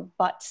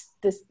 but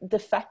the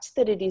fact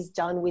that it is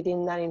done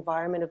within that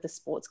environment of the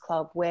sports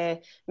club where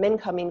men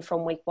come in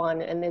from week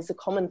one and there's a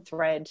common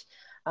thread.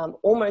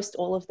 Almost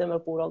all of them are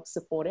Bulldogs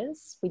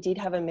supporters. We did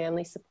have a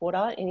Manly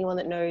supporter. Anyone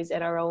that knows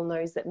NRL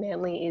knows that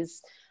Manly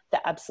is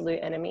the absolute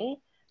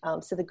enemy.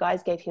 So the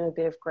guys gave him a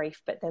bit of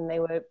grief, but then they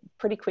were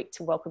pretty quick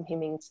to welcome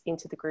him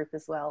into the group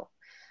as well.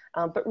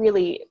 But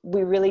really,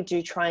 we really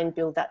do try and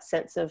build that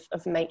sense of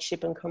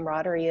mateship and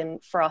camaraderie.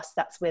 And for us,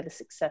 that's where the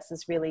success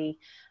has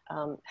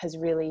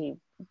really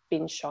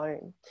been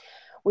shown.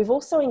 We've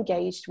also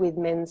engaged with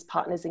men's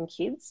partners and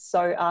kids.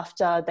 So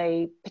after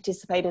they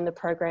participate in the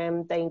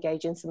program, they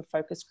engage in some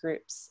focus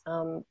groups.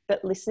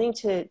 But listening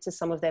to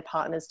some of their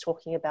partners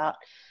talking about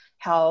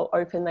how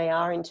open they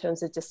are in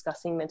terms of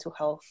discussing mental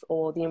health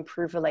or the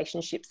improved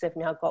relationships they've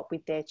now got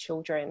with their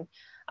children,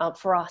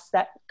 for us,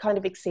 that kind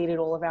of exceeded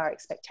all of our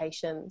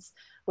expectations.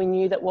 We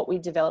knew that what we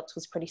developed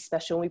was pretty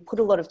special. We put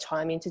a lot of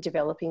time into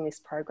developing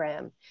this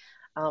program.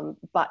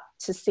 But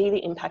to see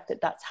the impact that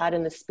that's had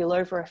and the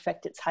spillover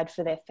effect it's had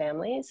for their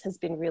families has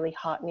been really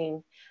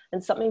heartening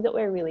and something that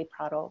we're really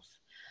proud of.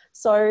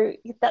 So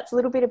that's a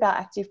little bit about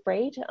Active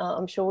Breed.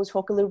 I'm sure we'll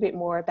talk a little bit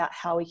more about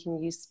how we can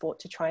use sport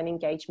to try and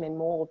engage men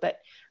more, but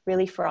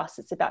really for us,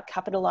 it's about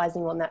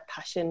capitalising on that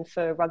passion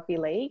for rugby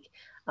league,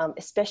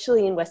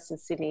 especially in Western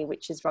Sydney,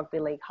 which is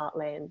rugby league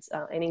heartland,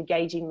 and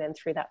engaging men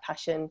through that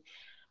passion.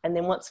 And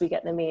then once we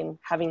get them in,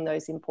 having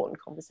those important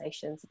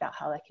conversations about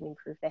how they can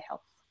improve their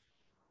health.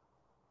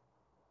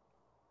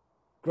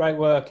 Great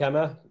work,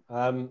 Emma.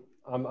 I'm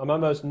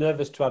almost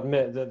nervous to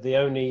admit that the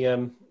only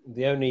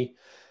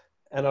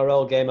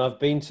NRL game I've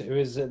been to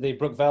is at the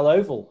Brookvale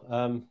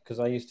Oval, because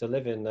I used to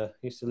live in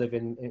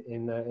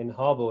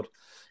Harbord.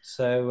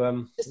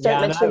 So just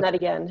don't mention that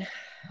again.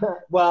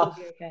 Well,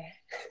 okay.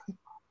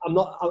 I'm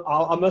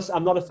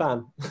not a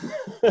fan.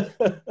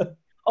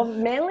 Of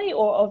Manly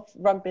or of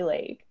rugby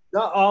league?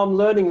 No, I'm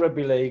learning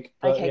rugby league.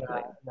 But okay,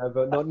 yeah,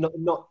 good.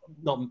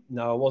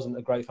 No, I wasn't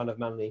a great fan of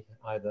Manly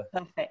either.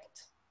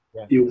 Perfect.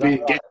 Yeah. You'll be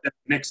again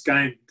next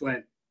game,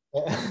 Glenn.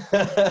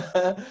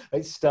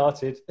 It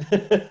started.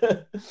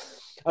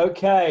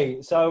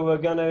 Okay, so we're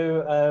going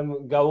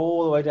to go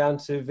all the way down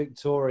to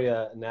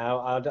Victoria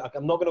now.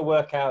 I'm not going to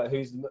work out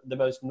who's the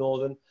most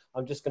northern.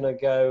 I'm just going to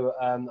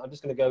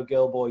go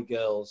girl, boy,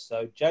 girls.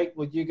 So Jake,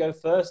 would you go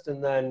first,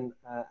 and then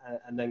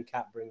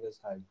Kat bring us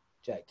home?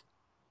 Jake.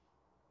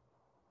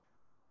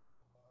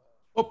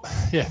 Oh,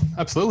 yeah,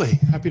 absolutely.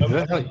 Happy to do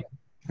that.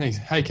 Thanks.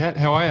 Hey, Kat,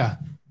 how are you?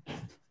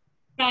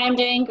 Hi, I'm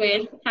doing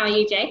good. How are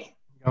you, Jake?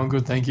 Going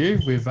good, thank you.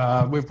 We've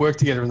worked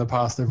together in the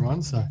past,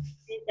 everyone. So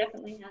You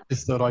definitely have.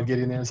 just thought I'd get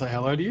in there and say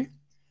hello to you.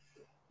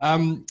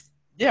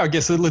 Yeah, I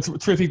guess it's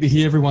terrific to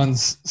hear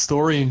everyone's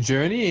story and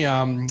journey.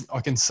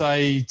 I can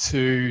say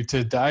to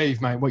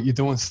Dave, mate, what you're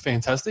doing is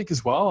fantastic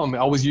as well. I mean,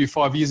 I was you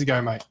 5 years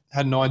ago, mate.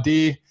 Had an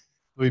idea,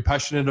 we were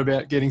passionate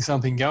about getting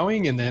something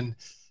going, and then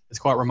it's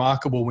quite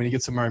remarkable when you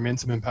get some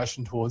momentum and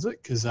passion towards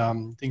it, because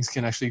things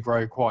can actually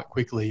grow quite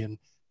quickly. And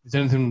if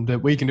there's anything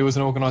that we can do as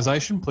an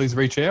organisation, please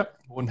reach out.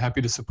 We're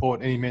happy to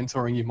support any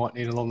mentoring you might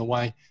need along the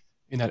way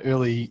in that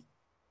early,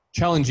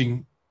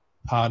 challenging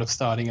part of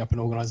starting up an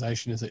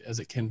organisation as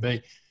it can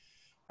be.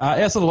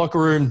 Outside the locker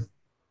room,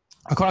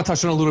 I kind of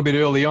touched on a little bit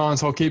early on,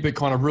 so I'll keep it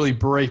kind of really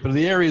brief. But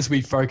the areas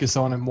we focus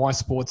on and why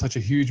sport's such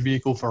a huge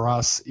vehicle for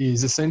us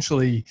is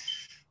essentially,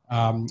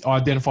 I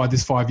identified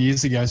this 5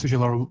 years ago, especially a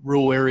lot of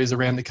rural areas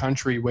around the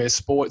country where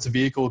sport's a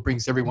vehicle that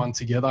brings everyone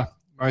together.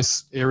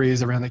 Most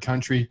areas around the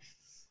country,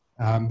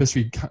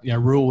 especially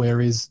rural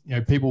areas,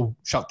 people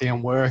shut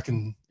down work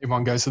and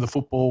everyone goes to the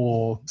football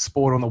or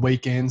sport on the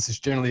weekends. It's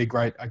generally a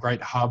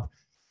great hub.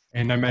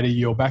 And no matter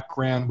your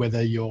background,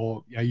 whether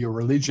your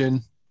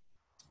religion,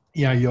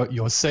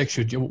 your sex,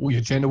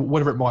 your gender,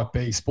 whatever it might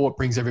be, sport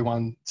brings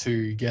everyone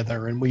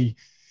together. And we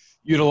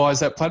utilize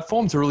that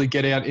platform to really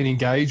get out and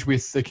engage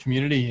with the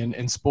community.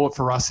 And sport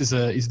for us is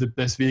the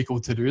best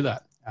vehicle to do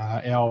that.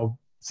 Our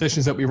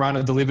sessions that we run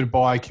are delivered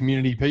by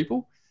community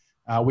people.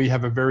 We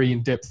have a very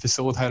in-depth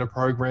facilitator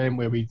program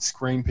where we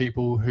screen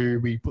people who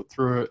we put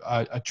through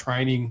a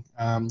training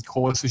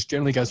course, which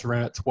generally goes for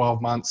around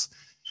 12 months,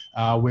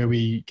 where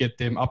we get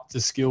them up to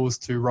skills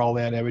to roll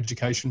out our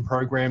education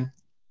program.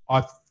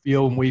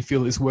 We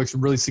feel this works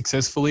really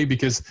successfully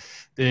because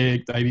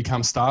they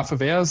become staff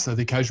of ours, so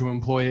they're casual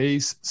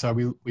employees.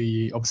 So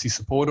we obviously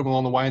support them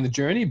along the way in the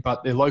journey,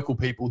 but they're local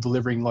people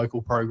delivering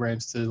local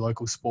programs to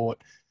local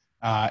sport.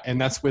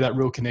 And that's where that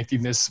real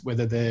connectiveness,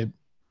 whether they're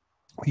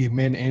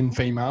men and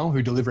female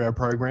who deliver our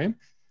program.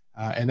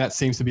 And that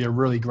seems to be a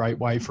really great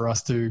way for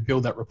us to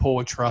build that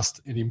rapport, trust,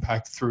 and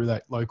impact through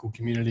that local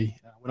community.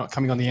 We're not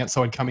coming on the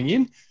outside coming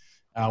in.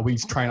 We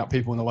train up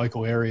people in the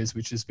local areas,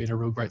 which has been a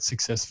real great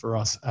success for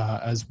us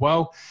as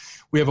well.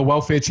 We have a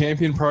welfare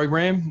champion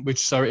program,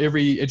 so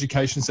every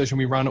education session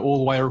we run all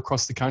the way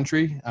across the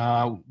country.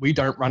 We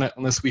don't run it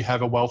unless we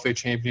have a welfare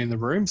champion in the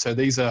room. So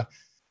these are,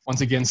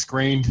 once again,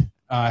 screened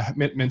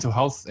mental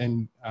health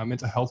and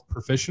mental health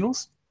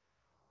professionals.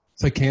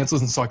 So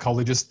counsellors and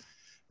psychologists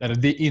that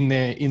are in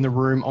the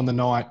room on the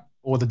night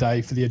or the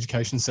day for the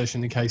education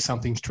session in case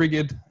something's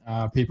triggered.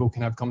 People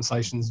can have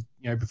conversations,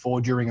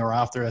 before, during, or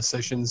after our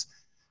sessions,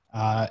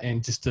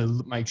 and just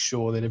to make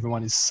sure that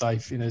everyone is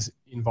safe in those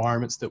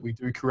environments that we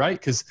do create.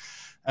 Because,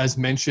 as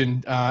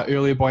mentioned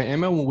earlier by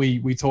Emma,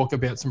 we talk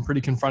about some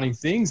pretty confronting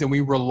things, and we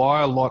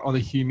rely a lot on the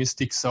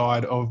humanistic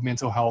side of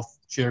mental health,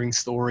 sharing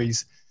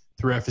stories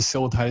through our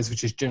facilitators,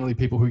 which is generally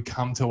people who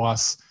come to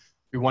us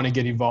who want to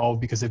get involved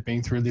because they've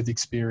been through lived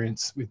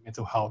experience with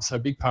mental health. So a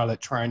big part of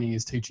that training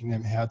is teaching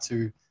them how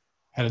to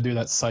do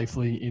that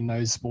safely in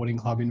those sporting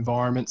club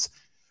environments.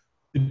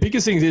 The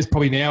biggest thing is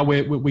probably now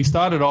where we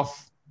started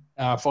off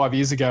 5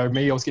 years ago,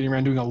 I was getting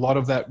around doing a lot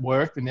of that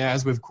work. And now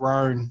as we've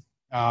grown,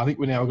 I think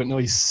we've got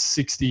nearly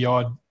 60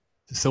 odd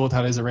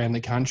facilitators around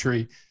the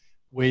country.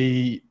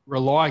 We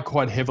rely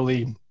quite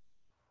heavily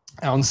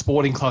on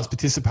sporting clubs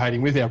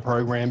participating with our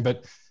program,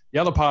 but the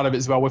other part of it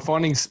as well, we're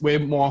finding we're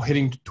more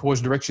heading towards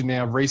the direction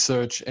now of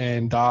research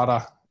and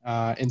data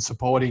and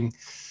supporting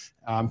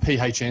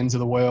PHNs of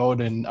the world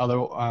and other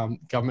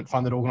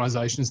government-funded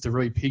organisations to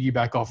really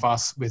piggyback off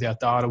us with our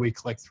data we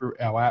collect through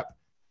our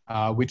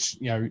app, which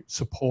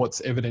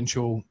supports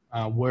evidential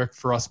work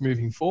for us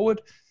moving forward.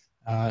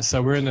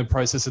 So we're in the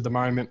process at the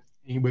moment.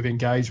 We've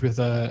engaged with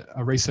a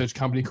research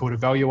company called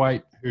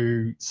Evaluate,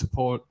 who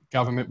support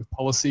government with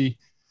policy.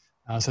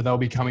 So they'll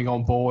be coming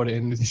on board,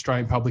 and with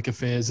Australian Public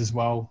Affairs as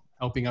well,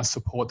 helping us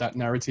support that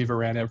narrative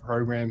around our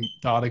program,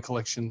 data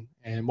collection,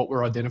 and what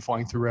we're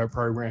identifying through our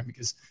program.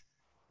 Because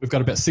we've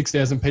got about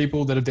 6,000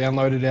 people that have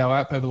downloaded our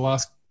app over the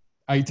last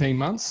 18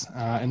 months.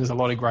 And there's a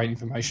lot of great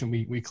information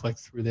we collect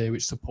through there,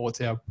 which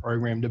supports our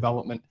program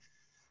development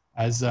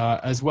as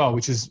well,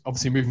 which is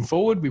obviously moving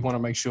forward. We want to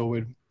make sure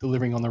we're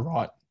delivering on the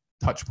right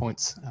touch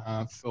points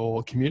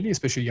for community,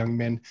 especially young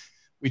men.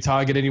 We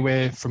target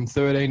anywhere from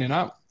 13 and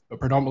up, but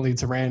predominantly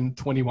it's around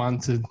 21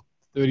 to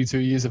 32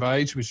 years of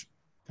age, which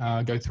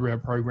go through our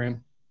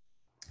program.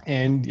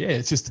 And yeah,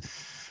 it's just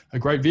a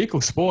great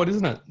vehicle sport,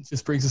 isn't it? It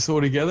just brings us all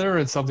together.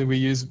 It's something we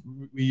use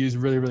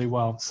really, really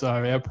well. So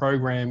our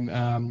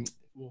program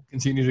will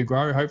continue to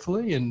grow,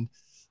 hopefully, and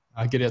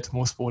get out to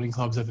more sporting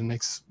clubs over the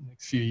next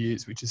few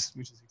years, which is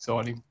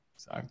exciting.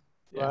 So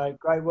yeah. Right,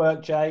 great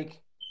work,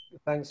 Jake.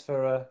 Thanks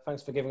for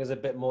giving us a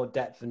bit more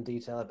depth and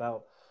detail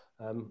about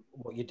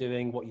what you're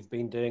doing, what you've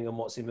been doing, and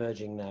what's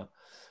emerging now.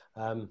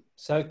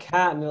 So,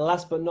 Kat, and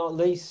last but not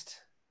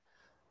least.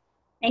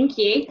 Thank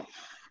you.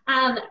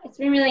 It's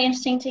been really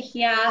interesting to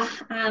hear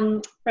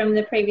from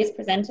the previous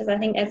presenters. I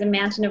think there's a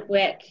mountain of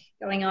work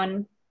going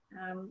on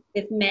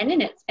with men,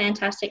 and it's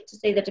fantastic to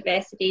see the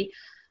diversity.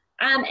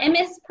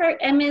 Emma's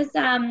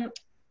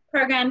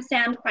programs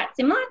sound quite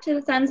similar to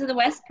the Sons of the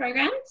West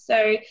program.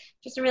 So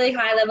just a really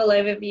high level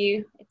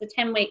overview. It's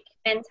a 10-week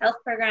men's health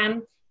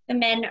program for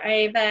men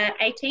over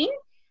 18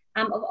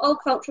 of all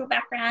cultural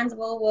backgrounds, of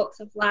all walks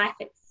of life.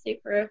 It's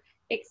super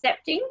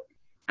accepting.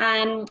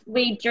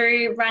 We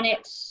do run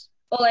it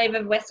all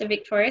over Western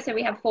Victoria. So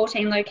we have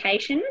 14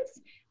 locations.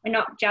 We're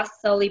not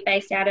just solely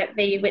based out at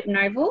the Whitten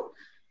Oval.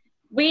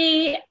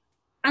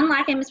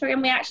 Unlike Emma's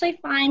program, we actually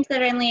find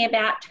that only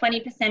about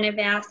 20% of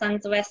our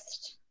Sons of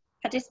West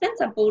participants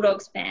are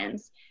Bulldogs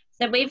fans.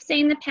 So we've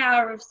seen the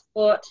power of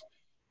sport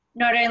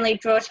not only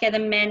draw together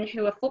men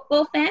who are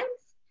football fans,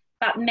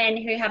 but men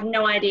who have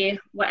no idea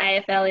what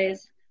AFL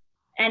is,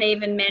 and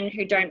even men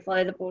who don't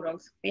follow the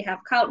Bulldogs. We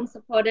have Carlton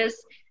supporters,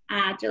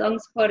 Geelong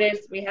supporters,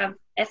 we have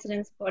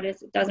Essendon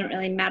supporters. It doesn't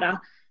really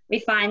matter. We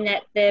find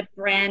that the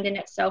brand in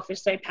itself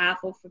is so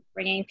powerful for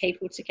bringing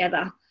people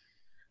together.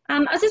 I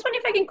was just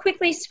wondering if I can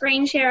quickly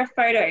screen share a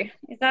photo.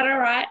 Is that all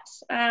right?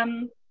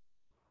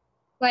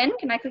 Glenn,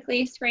 can I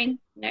quickly screen?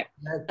 No.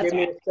 Give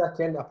me a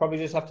second. I'll probably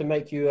just have to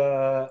make you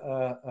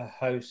a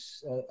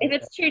host. If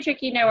it's too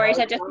tricky, no worries.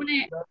 I just want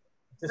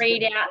to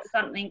read out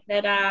something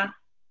that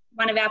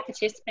one of our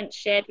participants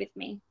shared with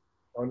me.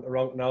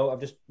 No,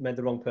 I've just made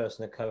the wrong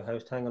person a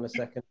co-host. Hang on a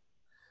second.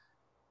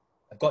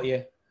 I've got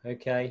you.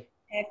 Okay.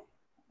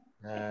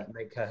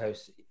 Make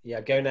co-host.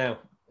 Yeah, go now.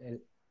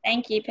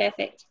 Thank you.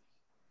 Perfect.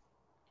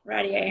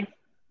 Radio.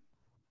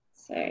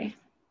 So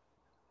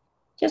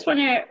just want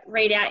to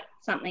read out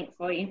something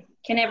for you.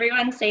 Can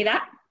everyone see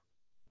that?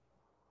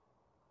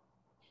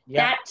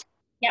 Yeah.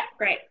 Yeah,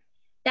 great.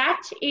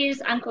 That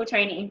is Uncle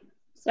Tony.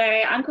 So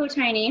Uncle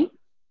Tony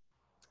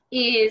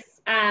is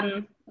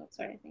one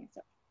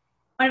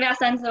of our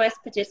Sons of the West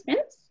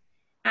participants.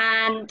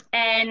 And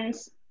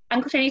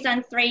Uncle Tony's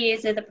done 3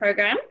 years of the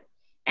program.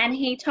 And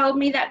he told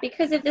me that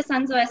because of the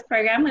Sons of the West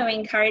program, where we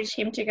encouraged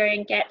him to go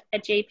and get a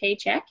GP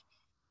check,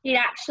 he'd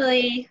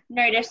actually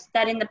noticed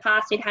that in the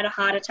past he'd had a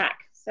heart attack.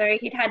 So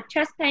he'd had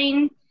chest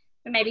pain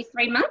for maybe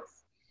 3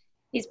 months.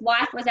 His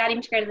wife was at him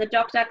to go to the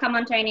doctor. Come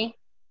on, Tony,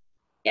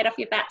 get off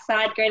your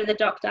backside, go to the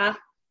doctor.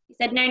 He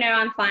said, no,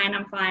 I'm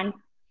fine.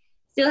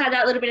 Still had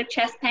that little bit of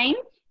chest pain.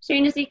 As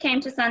soon as he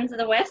came to Sons of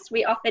the West,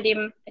 we offered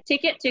him a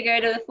ticket to go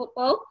to the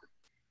football.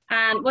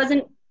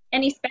 Wasn't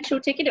any special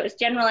ticket, it was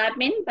general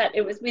admin, but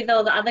it was with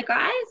all the other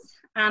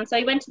guys. So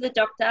he went to the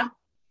doctor.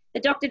 The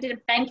doctor did a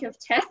bank of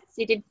tests.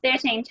 He did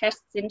 13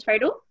 tests in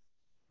total.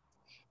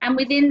 And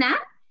within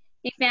that,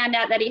 he found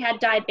out that he had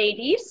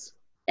diabetes,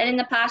 that in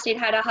the past he'd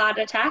had a heart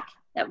attack,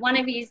 that one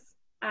of his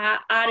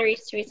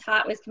arteries to his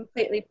heart was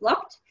completely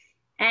blocked.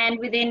 And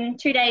within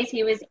 2 days,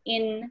 he was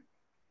in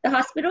the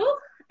hospital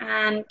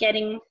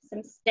getting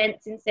some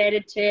stents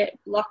inserted to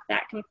block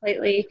that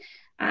completely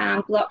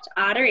blocked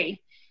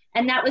artery.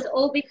 And that was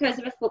all because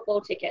of a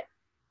football ticket,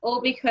 all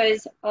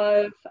because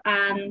of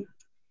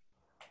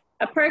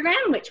a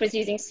program which was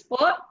using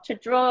sport to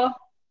draw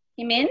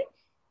him in,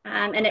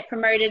 and it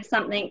promoted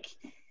something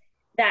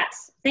that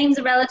seems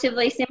a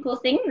relatively simple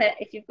thing, that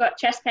if you've got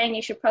chest pain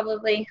you should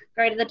probably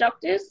go to the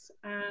doctors,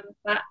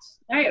 but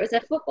no, it was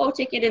a football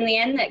ticket in the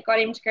end that got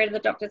him to go to the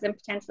doctors and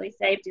potentially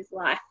saved his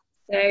life.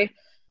 So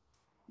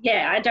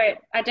yeah,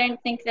 I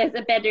don't think there's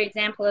a better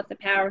example of the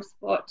power of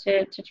sport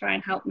to try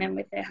and help men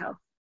with their health.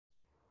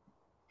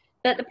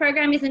 But the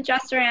program isn't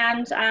just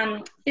around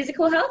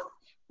physical health.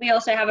 We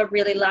also have a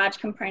really large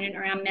component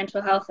around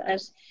mental health.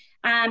 As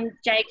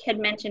Jake had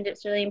mentioned,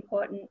 it's really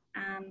important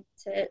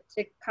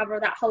to cover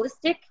that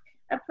holistic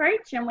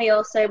approach. And we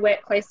also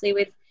work closely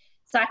with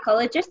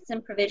psychologists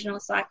and provisional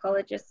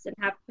psychologists, and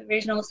have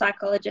provisional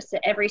psychologists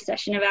at every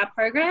session of our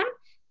program.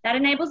 That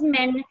enables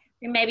men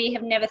who maybe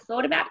have never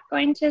thought about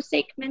going to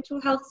seek mental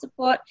health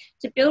support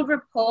to build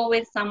rapport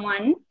with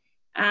someone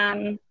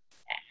and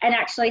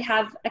actually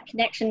have a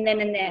connection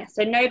then and there.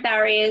 So no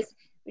barriers.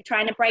 We're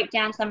trying to break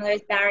down some of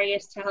those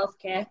barriers to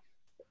healthcare.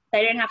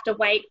 They don't have to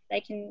wait.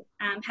 They can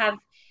have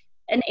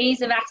an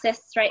ease of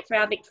access straight through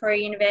our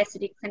Victoria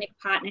University Clinic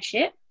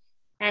partnership.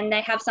 and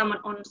they have someone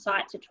on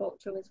site to talk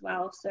to as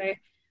well. So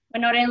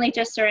we're not only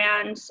just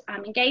around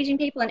engaging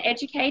people and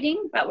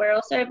educating, but we're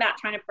also about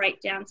trying to break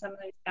down some of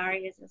those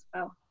barriers as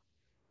well.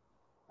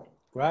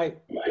 Great.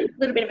 A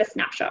little bit of a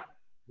snapshot.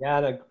 Yeah,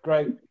 no,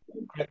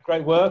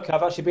 great work.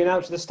 I've actually been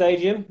out to the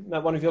stadium,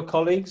 met one of your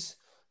colleagues,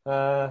 and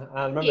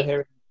I remember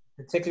hearing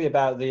particularly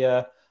about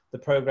the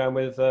program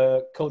with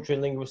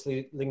culturally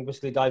and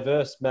linguistically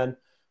diverse men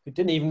who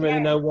didn't even really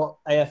know what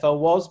AFL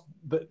was,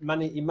 but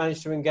you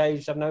managed to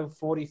engage, I don't know,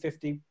 40,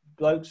 50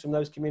 blokes from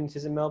those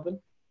communities in Melbourne.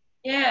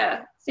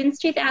 Yeah, since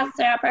 2000,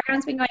 so our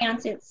program's been going on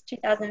since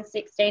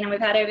 2016, and we've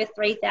had over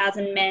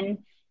 3,000 men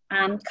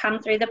come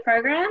through the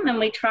program. And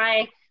we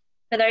try,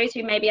 for those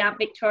who maybe aren't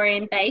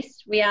Victorian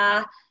based, we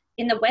are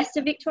in the west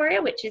of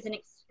Victoria, which is an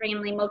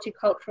extremely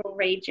multicultural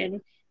region,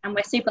 and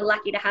we're super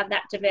lucky to have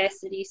that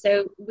diversity.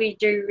 So we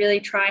do really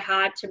try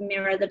hard to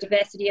mirror the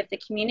diversity of the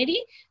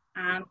community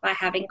by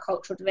having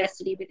cultural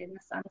diversity within the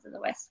Sons of the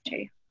West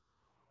too.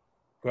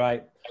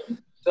 Great.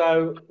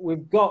 So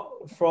we've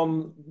got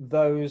from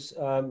those,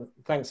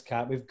 thanks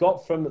Kat, we've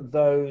got from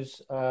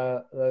those,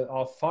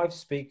 our 5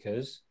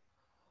 speakers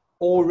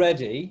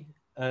already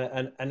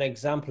an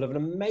example of an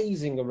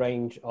amazing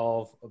range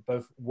of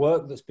both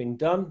work that's been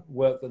done,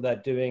 work that they're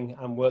doing,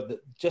 and work that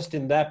just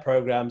in their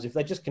programs, if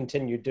they just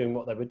continued doing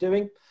what they were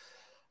doing,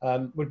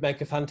 would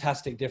make a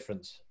fantastic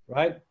difference,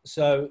 right?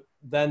 So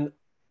then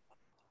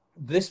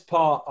this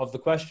part of the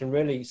question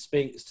really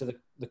speaks to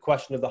the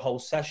question of the whole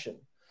session,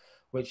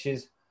 which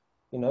is,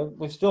 you know,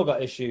 we've still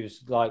got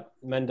issues like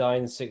men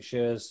dying 6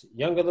 years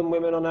younger than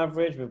women on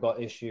average. We've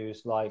got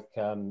issues like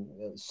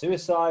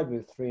suicide,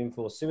 with 3 in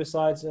 4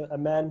 suicides are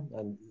men,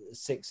 and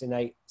 6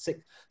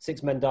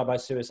 men die by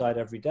suicide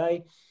every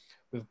day.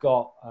 We've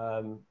got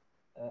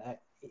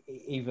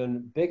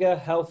even bigger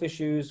health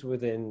issues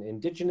within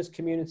Indigenous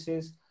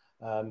communities.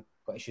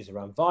 Got issues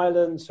around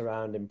violence,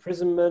 around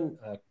imprisonment,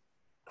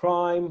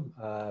 crime,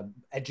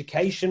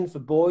 education for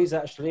boys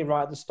actually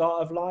right at the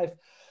start of life.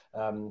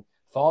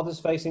 Fathers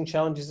facing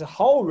challenges, a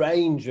whole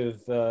range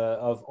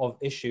of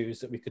issues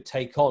that we could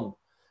take on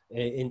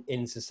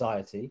in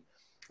society.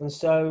 And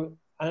so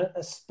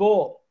a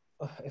sport,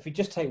 if we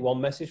just take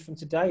one message from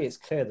today, it's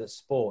clear that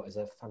sport is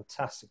a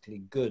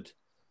fantastically good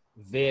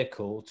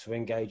vehicle to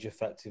engage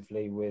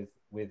effectively with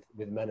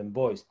men and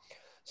boys.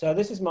 So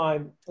this is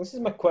my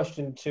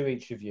question to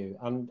each of you.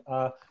 And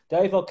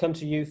Dave, I'll come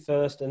to you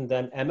first, and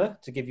then Emma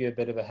to give you a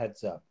bit of a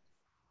heads up.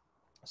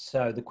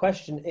 So the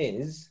question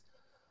is,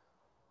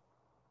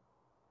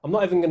 I'm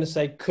not even going to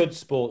say could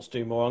sports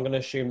do more. I'm going to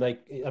assume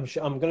I'm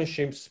going to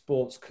assume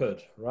sports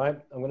could, right?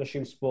 I'm going to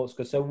assume sports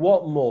could. So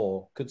what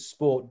more could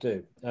sport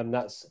do?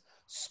 That's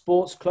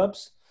sports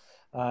clubs,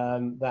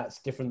 that's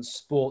different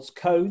sports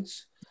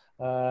codes,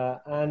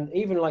 and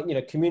even like, you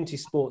know, community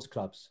sports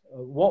clubs.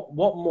 What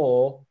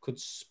more could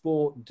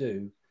sport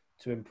do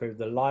to improve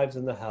the lives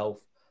and the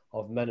health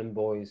of men and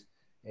boys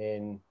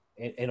in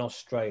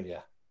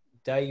Australia?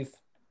 Dave,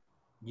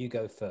 you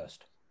go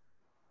first.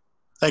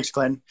 Thanks,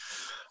 Glenn.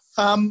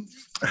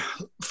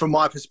 From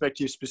my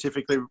perspective,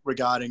 specifically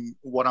regarding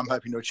what I'm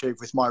hoping to achieve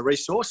with my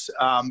resource,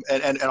 and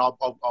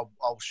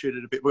I'll shoot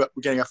it a bit. We're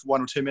getting off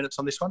 1 or 2 minutes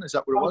on this one. Is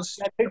that what it was?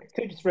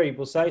 2 to 3,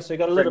 we'll say. So you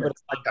got a little bit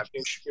of time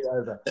to shoot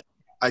over.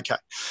 Okay.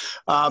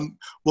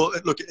 Well,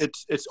 look,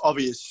 it's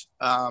obvious,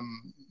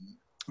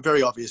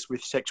 very obvious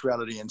with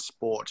sexuality and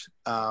sport,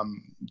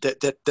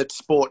 that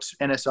sports,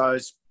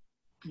 NSOs,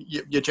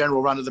 your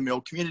general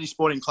run-of-the-mill community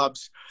sporting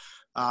clubs,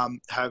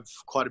 have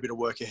quite a bit of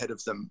work ahead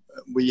of them.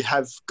 We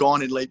have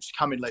come in leaps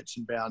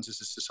and bounds as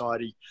a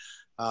society,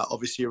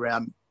 obviously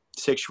around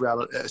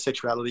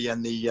sexuality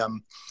and the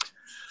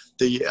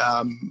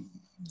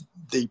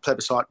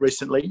plebiscite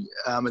recently,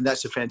 and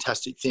that's a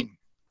fantastic thing.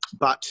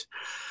 But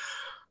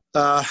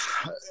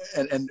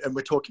and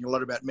we're talking a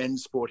lot about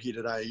men's sport here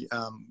today,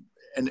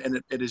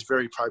 and it is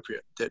very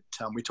appropriate that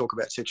we talk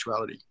about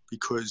sexuality,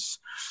 because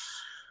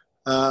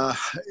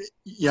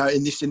you know,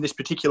 in this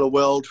particular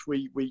world,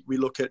 we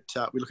look at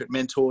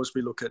mentors,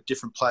 we look at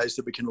different players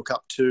that we can look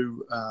up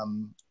to,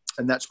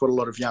 and that's what a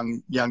lot of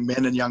young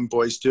men and young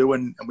boys do,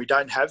 and we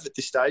don't have at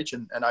this stage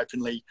an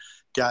openly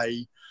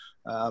gay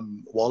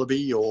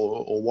Wallaby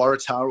or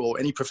Waratah or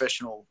any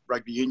professional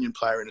rugby union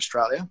player in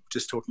Australia.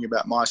 Just talking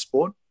about my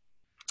sport.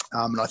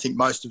 And I think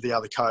most of the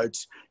other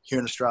codes here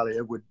in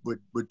Australia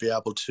would be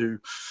able to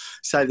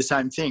say the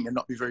same thing and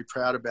not be very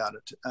proud about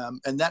it.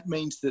 And that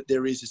means that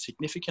there is a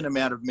significant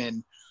amount of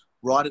men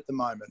right at the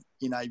moment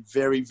in a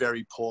very,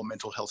 very poor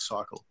mental health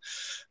cycle.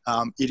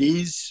 It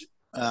is,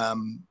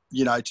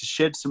 you know, to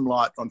shed some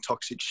light on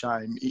toxic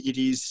shame, it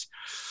is...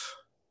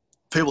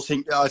 People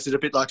think, oh, is it a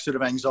bit like sort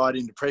of anxiety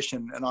and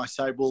depression? And I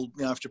say, well,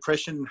 you know, if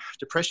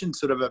depression's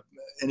sort of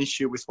an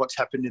issue with what's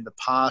happened in the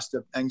past,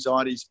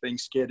 anxiety is being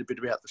scared a bit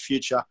about the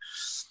future.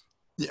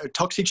 You know,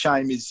 toxic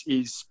shame is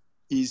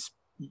you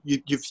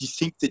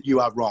think that you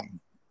are wrong,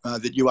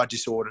 that you are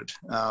disordered,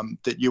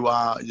 that you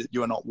are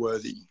not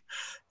worthy.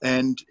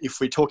 And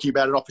if we're talking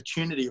about an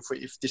opportunity,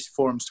 if this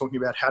forum's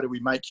talking about how do we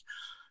make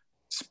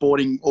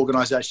sporting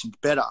organisations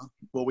better,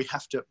 well, we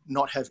have to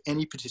not have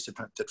any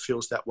participant that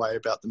feels that way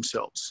about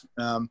themselves.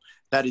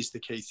 That is the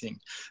key thing,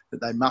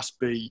 that they must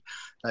be,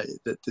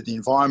 that the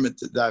environment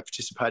that they're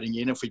participating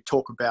in. If we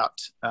talk about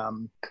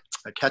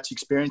Kat's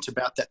experience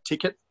about that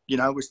ticket,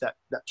 was that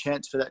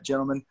chance for that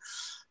gentleman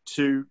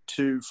to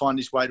find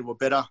his way to a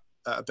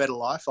better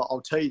life.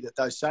 I'll tell you that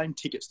those same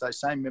tickets, those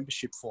same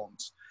membership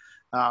forms,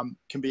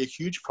 can be a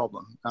huge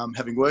problem.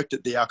 Having worked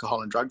at the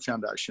Alcohol and Drug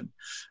Foundation,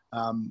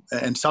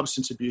 and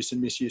substance abuse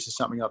and misuse is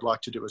something I'd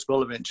like to do as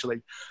well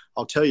eventually,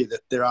 I'll tell you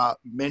that there are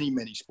many,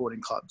 many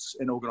sporting clubs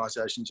and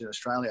organisations in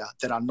Australia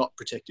that are not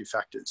protective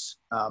factors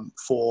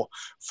for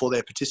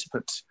their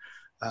participants.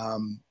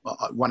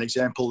 One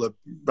example, the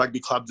rugby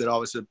club that I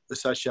was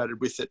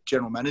associated with at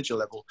general manager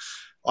level,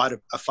 I had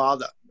a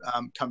father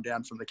come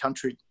down from the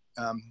country,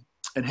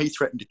 and he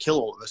threatened to kill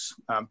all of us,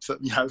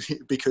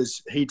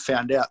 because he'd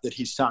found out that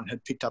his son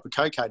had picked up a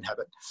cocaine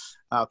habit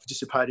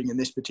participating in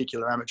this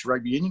particular amateur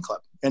rugby union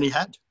club. And he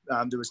had.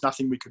 There was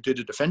nothing we could do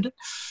to defend it.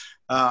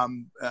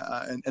 And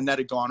that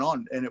had gone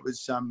on. And it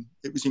was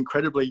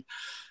incredibly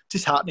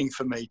disheartening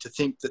for me to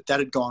think that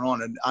had gone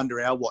on, and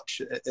under our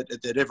watch,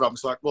 that everyone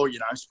was like, well,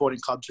 sporting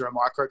clubs are a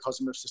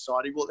microcosm of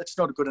society. Well, that's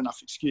not a good enough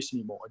excuse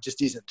anymore. It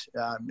just isn't.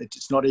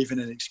 It's not even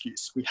an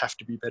excuse. We have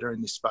to be better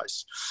in this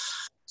space.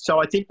 So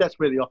I think that's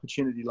where the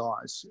opportunity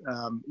lies,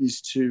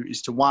 is to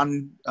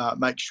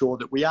make sure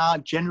that we are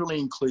generally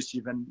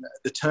inclusive. And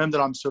the term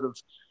that I'm sort of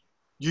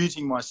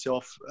using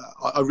myself,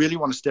 I really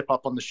want to step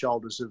up on the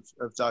shoulders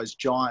of those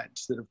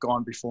giants that have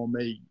gone before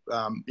me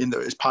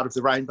as part of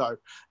the rainbow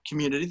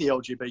community, the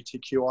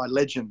LGBTQI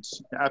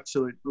legends,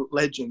 absolute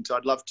legends.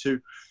 I'd love to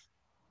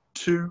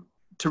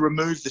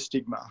remove the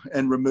stigma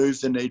and remove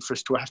the need for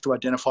us to have to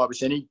identify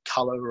with any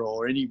colour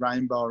or any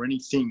rainbow or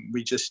anything.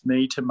 We just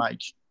need to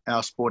make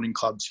our sporting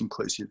clubs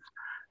inclusive,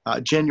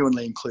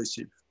 genuinely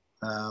inclusive,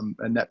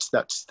 and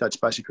that's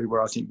basically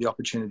where I think the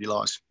opportunity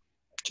lies.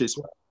 Cheers.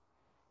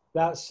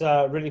 That's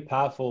really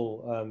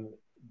powerful,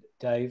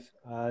 Dave.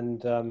 And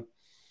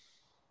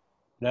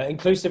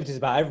inclusivity is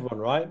about everyone,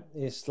 right?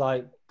 It's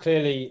like,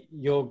 clearly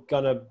you're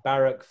gonna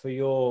barrack for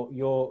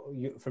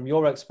from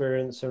your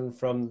experience and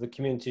from the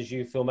communities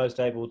you feel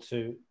most able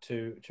to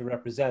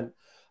represent.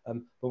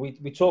 But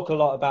we talk a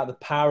lot about the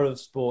power of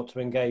sport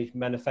to engage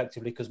men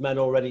effectively, because men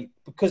are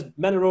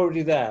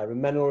already there and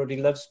men already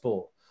love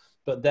sport.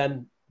 But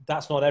then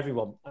that's not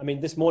everyone. I mean,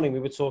 this morning we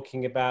were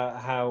talking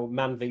about how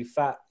Man v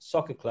Fat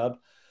Soccer Club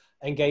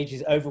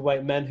engages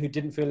overweight men who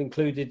didn't feel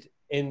included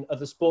in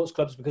other sports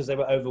clubs because they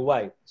were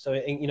overweight. So,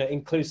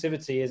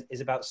 inclusivity is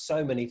about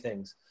so many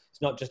things.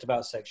 It's not just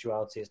about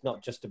sexuality. It's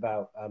not just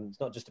about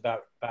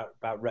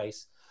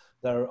race.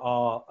 There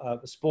are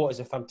sport is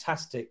a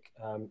fantastic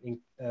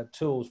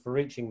tools for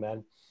reaching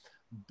men,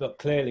 but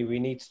clearly we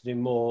need to do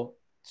more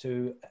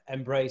to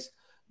embrace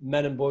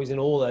men and boys in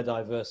all their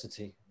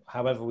diversity,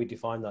 however we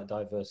define that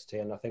diversity.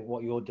 And I think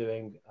what you're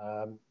doing,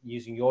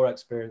 using your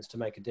experience to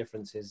make a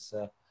difference, is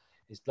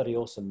bloody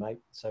awesome, mate.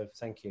 So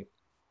thank you.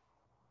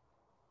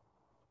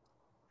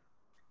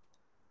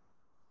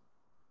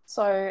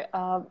 So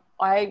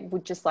I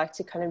would just like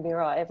to kind of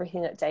mirror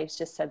everything that Dave's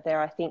just said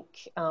there. I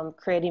think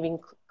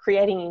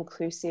creating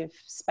inclusive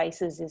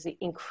spaces is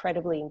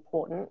incredibly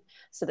important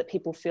so that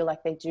people feel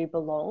like they do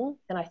belong.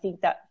 And I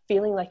think that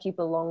feeling like you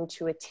belong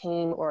to a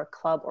team or a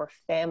club or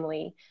a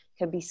family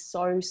can be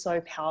so,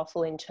 so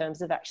powerful in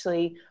terms of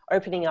actually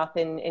opening up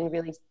and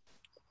really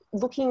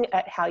looking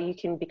at how you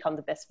can become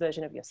the best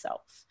version of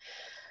yourself.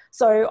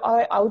 So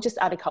I'll just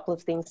add a couple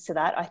of things to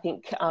that, I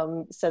think,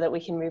 so that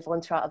we can move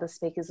on to our other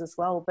speakers as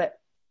well. But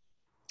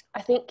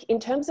I think in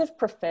terms of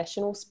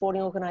professional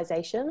sporting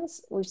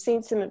organisations, we've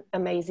seen some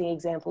amazing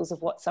examples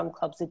of what some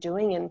clubs are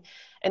doing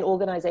and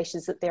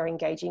organisations that they're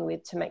engaging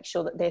with to make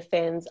sure that their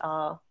fans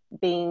are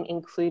being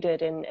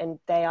included and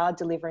they are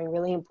delivering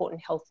really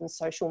important health and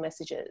social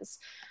messages.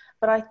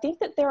 But I think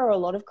that there are a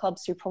lot of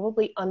clubs who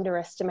probably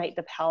underestimate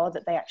the power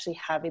that they actually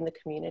have in the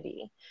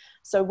community.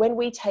 So when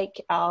we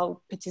take our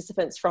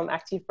participants from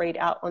active breed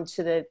out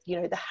onto the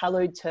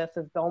hallowed turf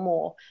of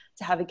Belmore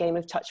to have a game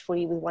of touch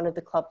footy with one of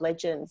the club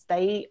legends,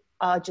 they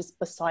are just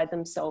beside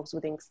themselves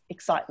with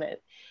excitement.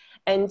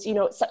 And,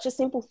 it's such a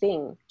simple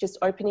thing, just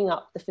opening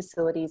up the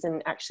facilities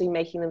and actually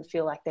making them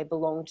feel like they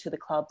belong to the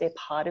club. They're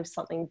part of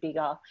something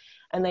bigger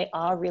and they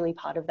are really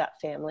part of that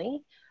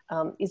family.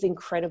 Is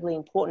incredibly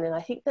important. And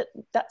I think that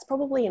that's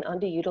probably an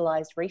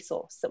underutilized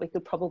resource that we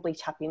could probably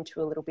tap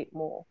into a little bit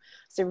more.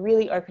 So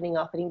really opening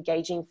up and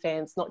engaging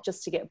fans, not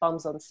just to get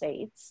bums on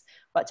seats,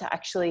 but to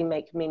actually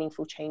make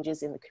meaningful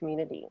changes in the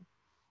community.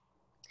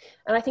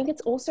 And I think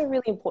it's also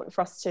really important for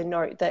us to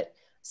note that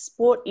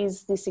sport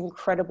is this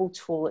incredible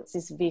tool. It's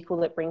this vehicle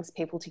that brings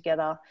people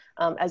together.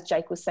 As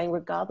Jake was saying,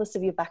 regardless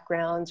of your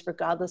background,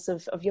 regardless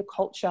of your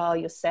culture,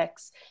 your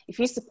sex, if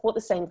you support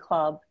the same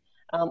club,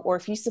 or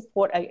if you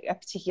support a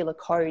particular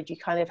code, you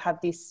kind of have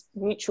this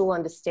mutual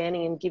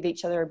understanding and give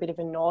each other a bit of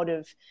a nod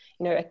of,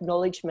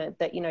 acknowledgement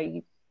that,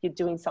 you're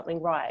doing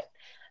something right.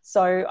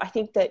 So I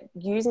think that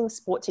using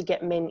sport to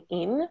get men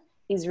in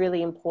is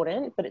really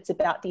important, but it's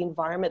about the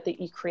environment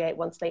that you create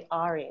once they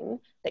are in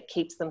that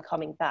keeps them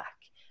coming back.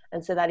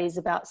 And so that is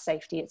about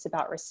safety, it's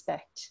about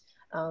respect,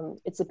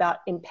 it's about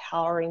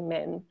empowering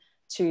men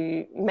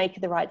to make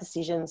the right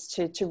decisions,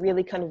 to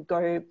really kind of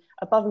go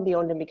above and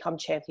beyond and become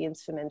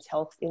champions for men's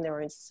health in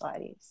their own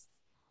societies.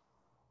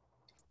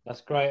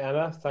 That's great,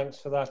 Emma. Thanks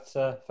for that.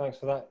 Thanks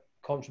for that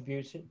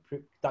contribution,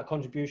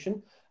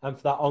 and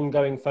for that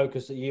ongoing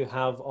focus that you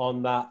have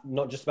on that,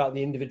 not just about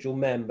the individual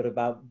men, but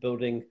about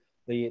building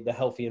the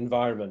healthy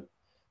environment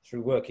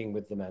through working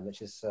with the men,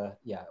 which is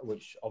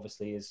which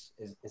obviously is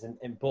an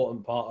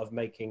important part of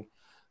making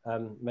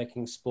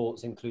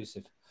sports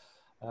inclusive.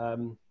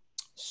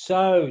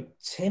 So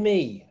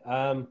Timmy,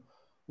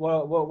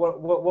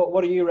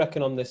 what do you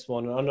reckon on this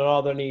one? And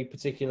are there any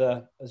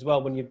particular, as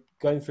well, when you're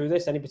going through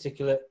this, any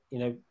particular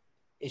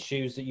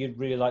issues that you'd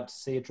really like to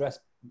see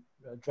addressed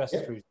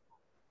through?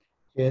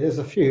 Yeah, there's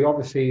a few.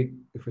 Obviously,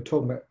 if we're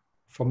talking about,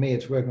 for me,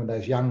 it's working with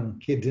those young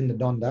kids in the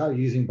Dondale,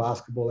 using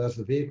basketball as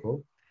the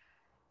vehicle,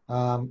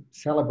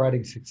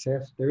 celebrating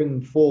success. They're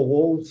in four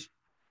walls,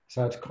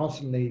 so it's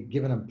constantly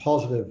giving them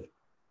positive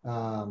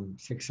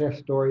success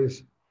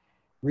stories,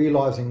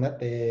 realising that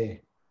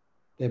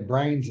their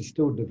brains are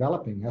still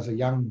developing as a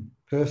young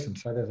person,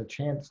 so there's a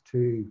chance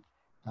to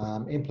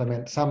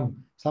implement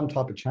some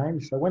type of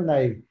change. So when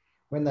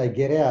they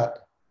get out,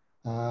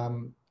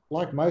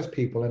 like most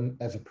people, and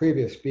as the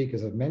previous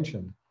speakers have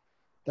mentioned,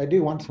 they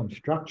do want some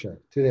structure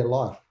to their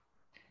life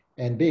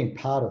and being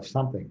part of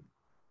something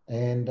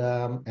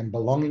and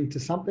belonging to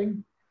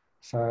something.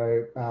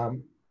 So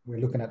we're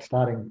looking at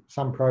starting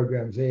some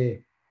programs there,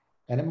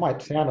 and it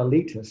might sound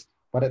elitist,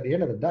 but at the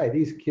end of the day,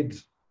 these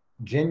kids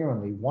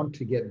genuinely want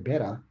to get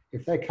better.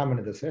 If they come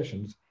into the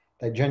sessions,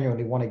 they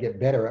genuinely want to get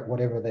better at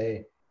whatever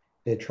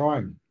they're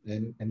trying.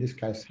 And in this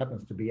case,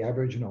 happens to be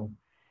Aboriginal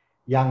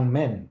young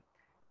men.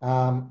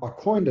 I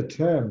coined a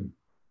term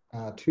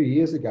 2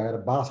 years ago at a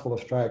Basketball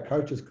Australia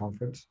Coaches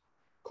Conference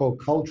called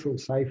cultural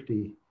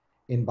safety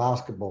in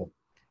basketball.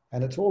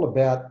 And it's all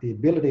about the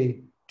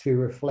ability to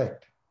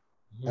reflect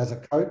as a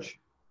coach,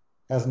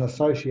 as an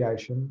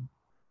association,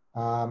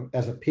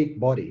 as a peak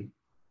body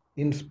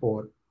in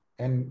sport,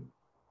 and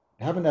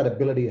having that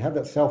ability, have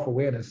that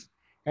self-awareness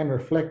and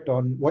reflect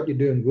on what you're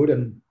doing good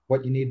and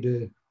what you need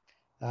to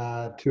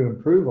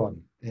improve on.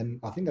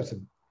 And I think that's a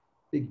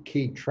big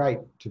key trait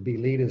to be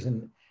leaders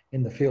in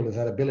the field, is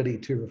that ability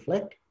to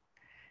reflect.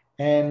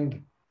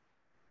 And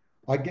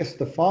I guess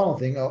the final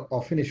thing,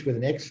 I'll finish with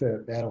an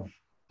excerpt out of,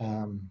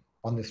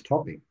 on this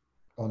topic,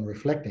 on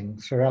reflecting.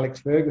 Sir Alex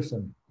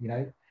Ferguson,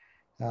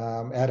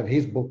 out of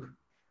his book,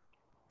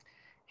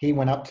 he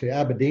went up to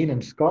Aberdeen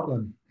in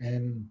Scotland,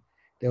 and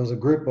there was a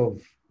group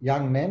of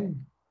young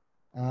men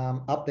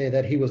up there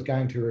that he was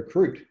going to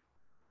recruit.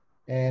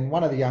 And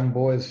one of the young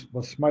boys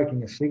was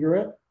smoking a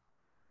cigarette,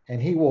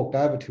 and he walked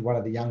over to one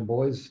of the young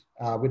boys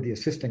with the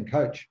assistant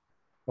coach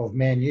of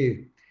Man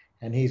U,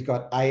 and he's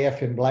got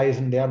AF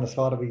emblazoned down the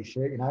side of his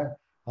shirt,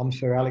 I'm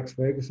Sir Alex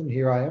Ferguson,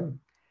 here I am.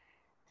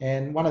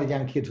 And one of the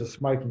young kids was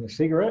smoking a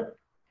cigarette,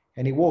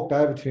 and he walked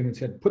over to him and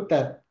said, put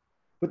that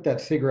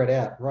cigarette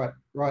out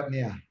right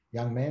now,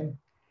 young man.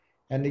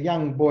 And the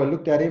young boy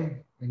looked at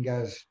him and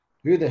goes,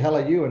 who the hell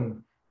are you?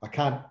 And I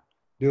can't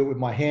do it with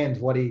my hands,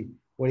 what he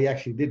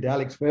actually did to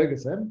Alex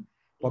Ferguson,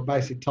 but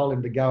basically told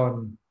him to go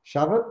and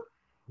shove it.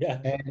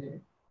 Yeah.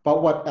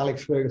 But what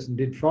Alex Ferguson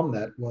did from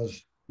that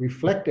was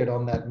reflected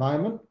on that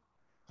moment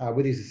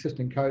with his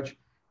assistant coach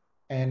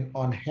and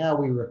on how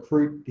we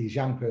recruit these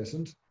young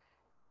persons.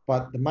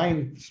 But the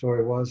main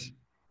story was,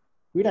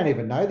 we don't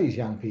even know these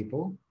young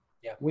people.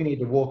 Yeah. We need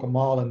to walk a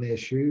mile in their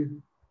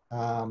shoe,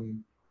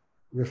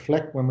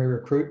 reflect when we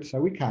recruit. So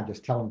we can't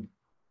just tell them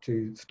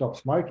to stop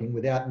smoking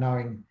without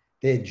knowing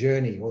their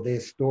journey or their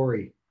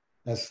story,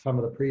 as some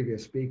of the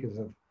previous speakers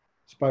have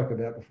spoken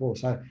about before.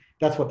 So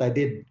that's what they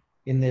did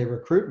in their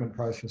recruitment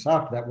process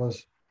after that,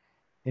 was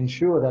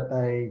ensure that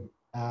they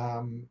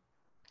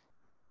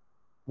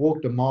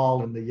walked a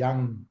mile in the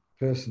young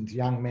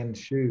men's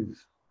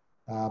shoes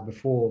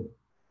before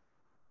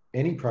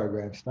any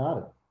program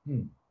started.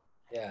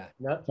 Yeah.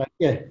 No. So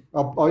yeah,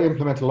 I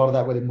implement a lot of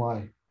that within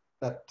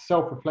that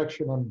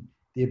self-reflection and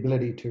the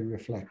ability to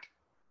reflect.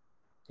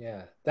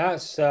 Yeah,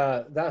 that's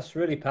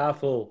really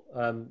powerful,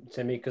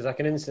 Timmy, because I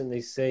can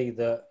instantly see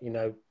that,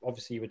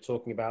 obviously you were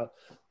talking about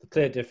the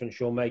clear difference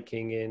you're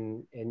making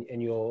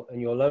in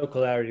your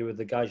local area with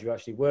the guys you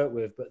actually work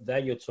with, but there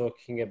you're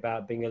talking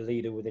about being a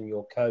leader within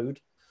your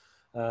code,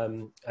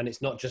 and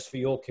it's not just for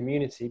your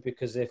community,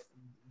 because if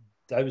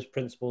those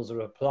principles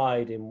are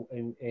applied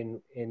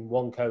in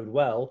one code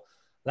well,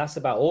 that's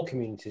about all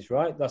communities,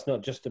 right? That's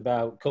not just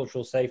about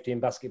cultural safety in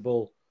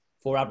basketball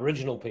for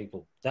Aboriginal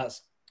people.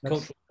 That's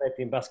cultural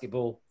safety in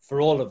basketball for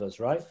all of us,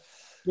 right?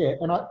 Yeah,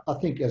 and I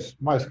think as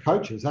most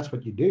coaches, that's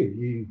what you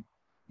do.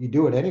 You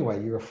do it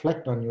anyway. You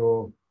reflect on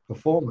your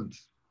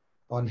performance,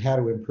 on how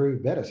to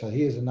improve better. So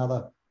here's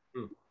another.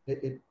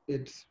 It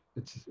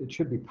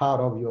should be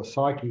part of your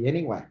psyche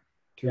anyway,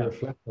 to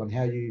reflect on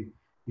how you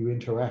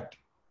interact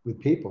with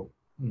people.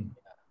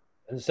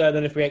 And so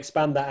then if we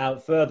expand that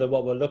out further,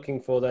 what we're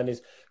looking for then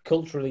is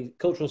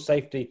cultural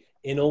safety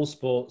in all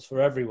sports for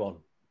everyone.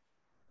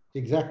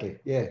 Exactly,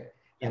 yeah.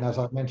 And as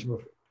I've mentioned,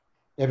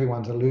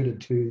 everyone's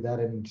alluded to that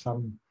in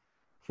some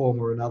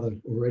form or another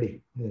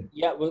already.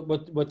 Yeah,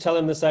 we're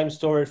telling the same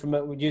story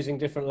we're using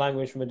different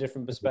language from a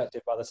different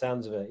perspective by the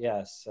sounds of it.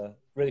 Yes,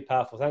 really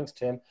powerful. Thanks,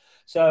 Tim.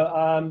 So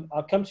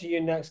I'll come to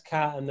you next,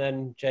 Kat, and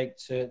then Jake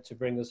to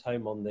bring us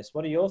home on this.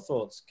 What are your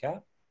thoughts,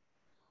 Kat?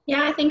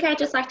 Yeah, I think I'd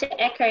just like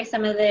to echo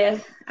some of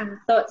the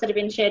thoughts that have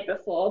been shared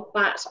before,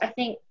 but I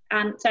think,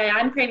 so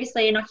I'm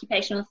previously an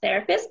occupational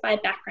therapist by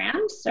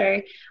background,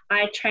 so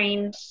I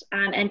trained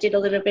and did a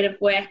little bit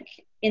of work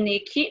in the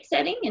acute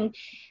setting,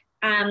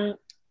 and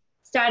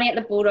starting at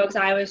the Bulldogs,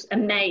 I was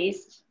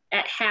amazed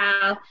at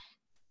how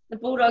the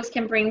Bulldogs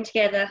can bring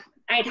together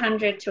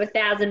 800 to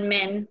 1,000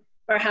 men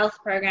for a health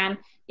program,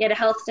 yet a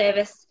health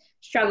service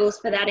struggles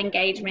for that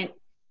engagement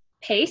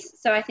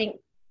piece. So I think,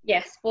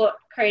 yes, sport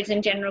codes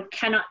in general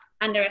cannot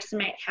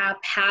underestimate how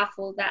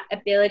powerful that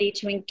ability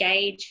to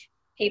engage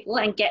people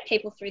and get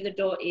people through the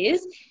door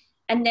is.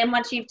 And then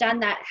once you've done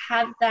that,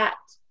 have that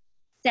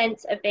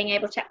sense of being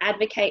able to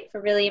advocate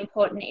for really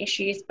important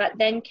issues, but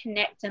then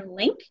connect and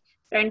link.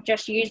 Don't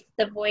just use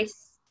the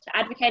voice to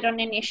advocate on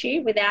an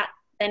issue without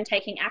then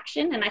taking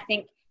action. And I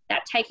think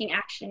that taking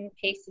action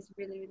piece is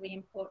really, really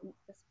important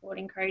for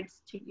sporting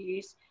codes to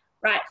use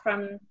right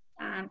from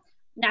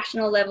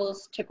national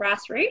levels to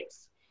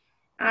grassroots.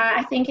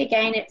 I think,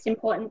 again, it's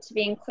important to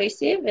be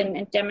inclusive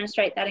and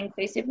demonstrate that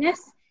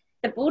inclusiveness.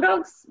 The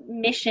Bulldogs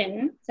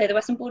mission, so the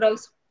Western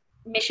Bulldogs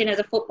mission as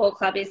a football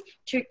club, is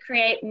to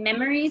create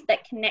memories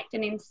that connect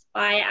and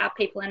inspire our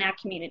people in our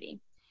community.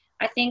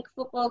 I think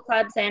football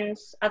clubs and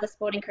other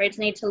sporting codes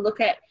need to look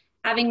at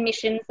having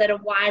missions that are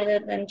wider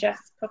than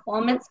just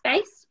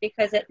performance-based,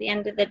 because at the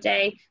end of the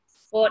day,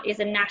 sport is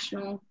a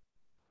national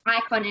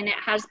icon and it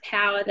has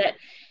power that,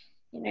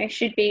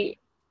 should be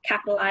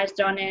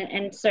capitalised on.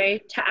 And so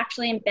to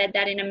actually embed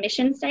that in a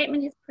mission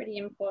statement is pretty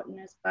important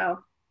as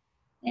well.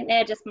 I think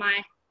they're just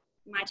my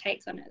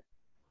takes on it.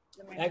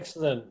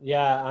 Excellent.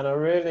 Yeah, and I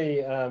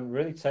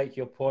really take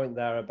your point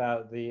there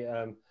about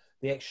the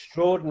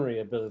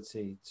extraordinary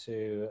ability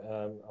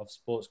of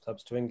sports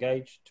clubs to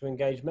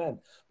engage men.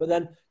 But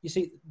then you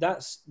see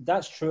that's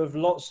true of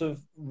lots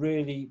of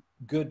really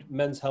good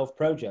men's health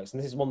projects, and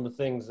this is one of the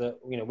things that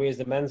we as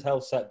the men's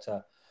health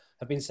sector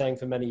have been saying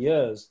for many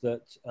years,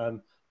 that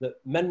that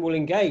men will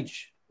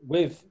engage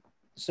with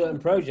certain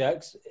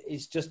projects.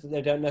 It's just that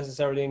they don't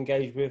necessarily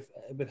engage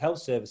with health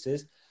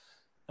services.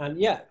 And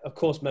yeah, of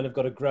course, men have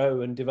got to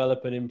grow and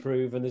develop and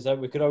improve, and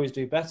we could always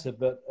do better.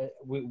 But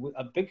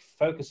a big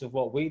focus of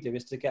what we do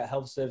is to get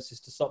health services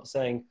to stop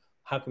saying,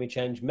 how can we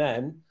change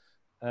men?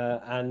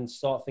 And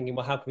start thinking,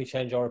 well, how can we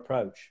change our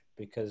approach?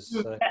 Because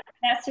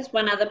that's just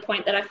one other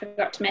point that I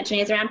forgot to mention,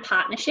 is around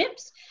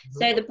partnerships. Mm-hmm.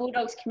 So the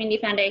Bulldogs Community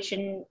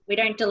Foundation, we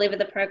don't deliver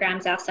the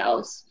programs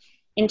ourselves,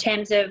 in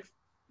terms of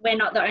we're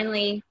not the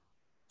only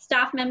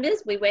staff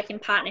members, we work in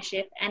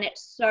partnership, and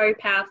it's so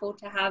powerful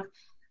to have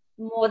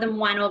more than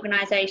one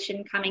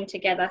organisation coming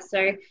together.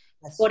 So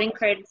sporting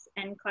codes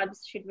and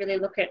clubs should really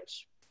look at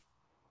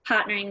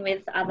partnering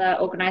with other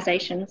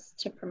organisations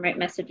to promote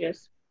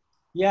messages.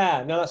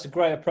 Yeah, no, that's a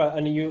great approach.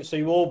 And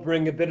you all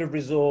bring a bit of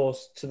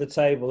resource to the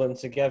table, and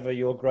together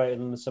you're greater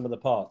than the sum of the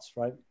parts,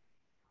 right?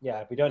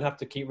 Yeah, we don't have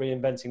to keep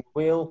reinventing the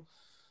wheel.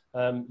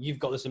 You've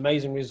got this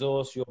amazing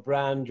resource, your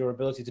brand, your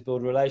ability to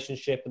build a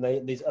relationship,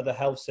 and these other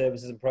health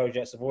services and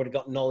projects have already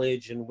got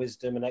knowledge and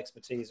wisdom and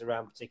expertise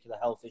around particular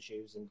health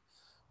issues and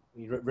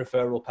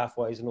referral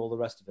pathways and all the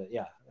rest of it.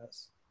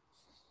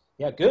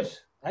 Yeah, good,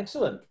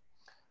 excellent.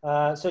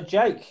 So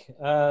Jake,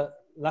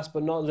 last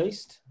but not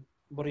least,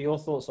 what are your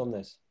thoughts on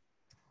this?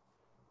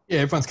 Yeah,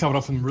 everyone's covered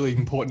off in really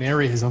important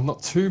areas. I'm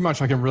not too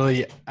much I can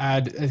really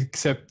add,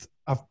 except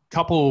a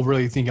couple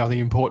I think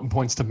important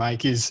points to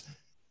make is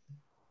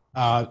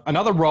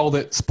another role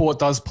that sport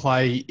does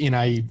play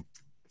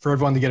for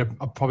everyone to get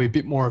probably a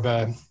bit more of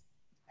a,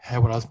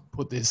 how would I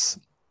put this,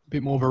 a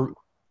bit more of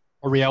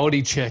a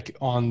reality check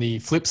on the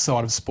flip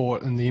side of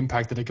sport and the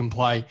impact that it can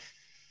play,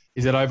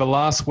 is that over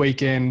last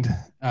weekend,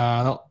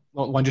 not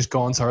one just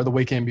gone, sorry, the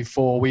weekend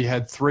before, we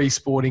had 3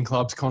 sporting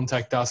clubs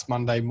contact us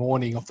Monday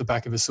morning off the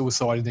back of a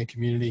suicide in their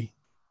community.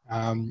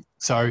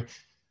 So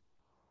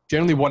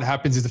generally what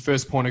happens is the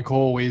first point of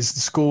call is the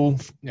school,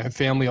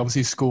 family,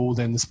 obviously school,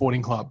 then the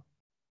sporting club.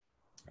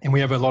 And we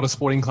have a lot of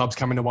sporting clubs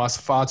coming to us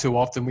far too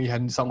often. We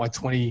had something like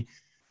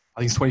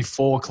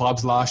 24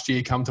 clubs last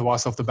year come to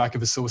us off the back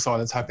of a suicide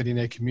that's happened in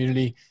their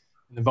community.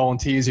 And the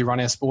volunteers who run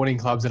our sporting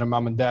clubs that are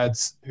mum and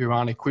dads who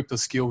aren't equipped or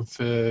skilled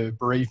for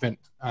bereavement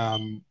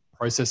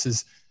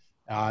processes,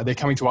 they're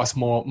coming to us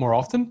more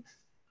often.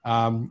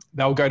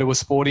 They'll go to a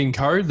sporting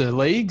code, the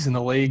leagues, and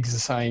the leagues are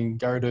saying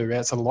go to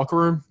outside the locker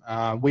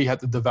room. We had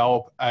to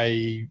develop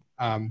a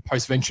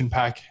postvention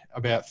pack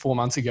about 4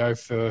 months ago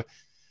for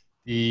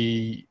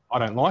I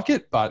don't like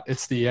it, but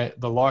it's the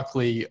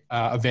likely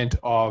event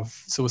of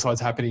suicides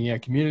happening in our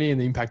community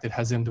and the impact it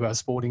has into our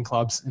sporting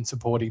clubs and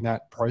supporting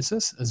that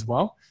process as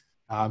well.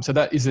 So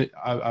that is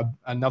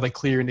another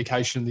clear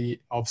indication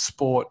of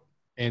sport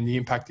and the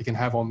impact it can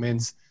have on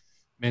men's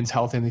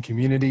health in the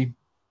community.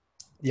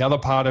 The other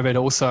part of it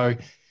also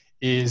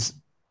is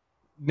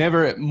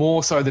never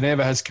more so than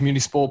ever has community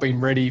sport been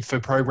ready for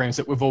programs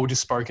that we've all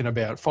just spoken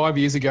about. 5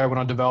 years ago when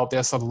I developed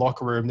Outside the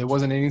Locker Room, there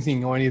wasn't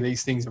anything or any of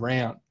these things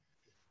around.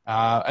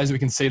 As we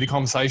can see, the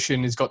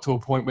conversation has got to a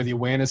point where the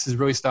awareness is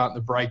really starting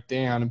to break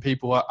down and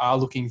people are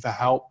looking for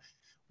help.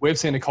 We've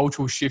seen a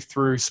cultural shift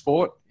through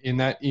sport, and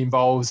that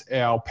involves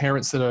our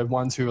parents that are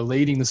ones who are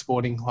leading the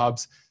sporting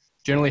clubs,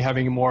 generally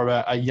having more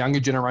of a younger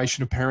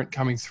generation of parent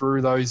coming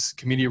through those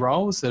committee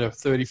roles that are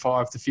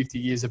 35 to 50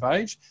 years of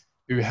age,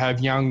 who have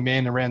young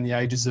men around the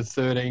ages of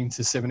 13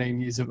 to 17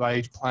 years of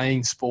age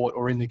playing sport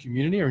or in the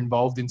community or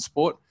involved in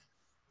sport.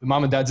 The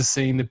mum and dads are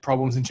seeing the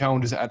problems and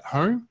challenges at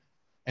home,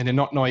 and they're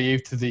not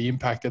naive to the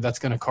impact that's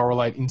going to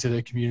correlate into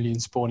the community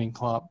and sporting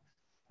club.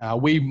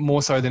 We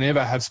more so than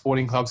ever have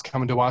sporting clubs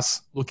coming to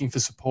us looking for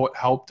support,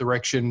 help,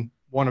 direction,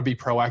 want to be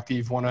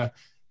proactive, want to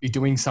be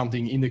doing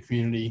something in the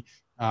community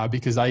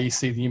because they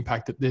see the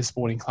impact that their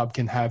sporting club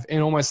can have,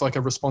 and almost like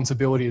a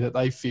responsibility that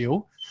they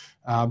feel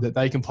that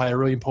they can play a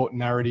really important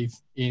narrative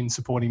in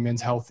supporting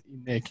men's health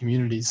in their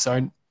communities.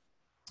 So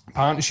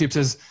partnerships,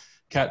 as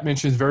Kat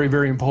mentioned, is very,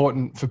 very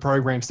important for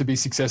programs to be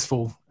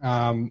successful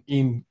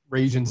in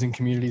regions and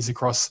communities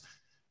across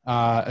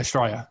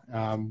Australia.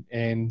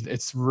 And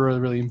it's really,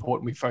 really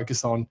important we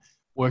focus on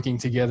working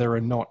together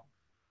and not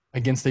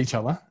against each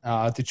other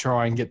to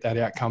try and get that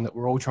outcome that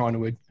we're all trying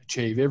to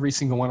achieve. Every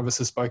single one of us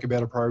has spoke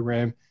about a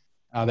program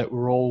that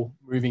we're all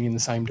moving in the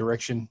same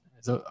direction.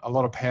 There's a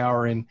lot of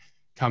power in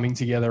coming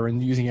together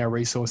and using our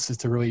resources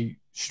to really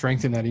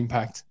strengthen that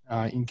impact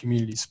in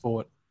community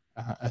sport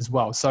as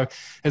well. So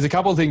there's a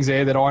couple of things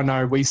there that I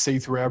know we see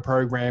through our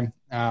program,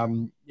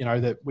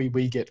 that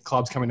we get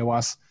clubs coming to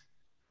us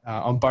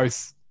on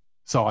both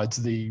sides,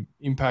 the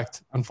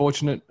impact,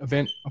 unfortunate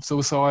event of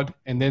suicide,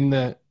 and then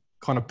the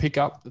kind of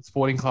pickup that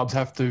sporting clubs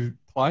have to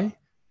play,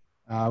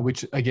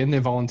 which again,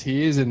 they're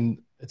volunteers, and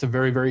it's a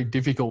very, very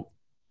difficult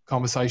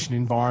conversation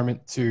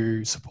environment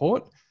to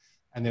support.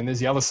 And then there's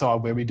the other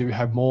side where we do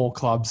have more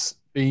clubs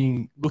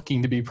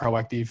looking to be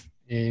proactive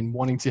in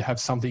wanting to have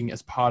something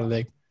as part of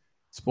their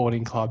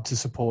sporting club to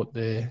support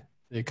their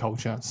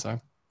culture.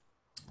 So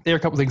there are a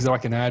couple of things that I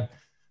can add,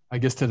 I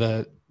guess, to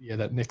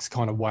that next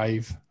kind of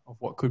wave of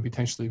what could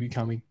potentially be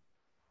coming.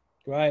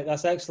 Great,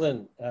 that's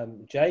excellent,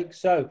 Jake.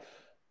 So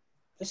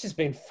this has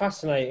been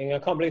fascinating. I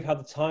can't believe how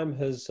the time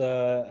has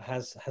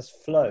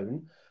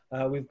flown.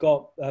 We've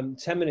got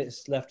 10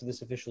 minutes left of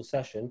this official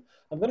session.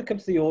 I'm going to come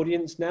to the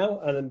audience now,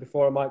 and then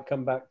before I might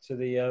come back to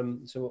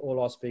to all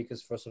our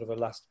speakers for sort of a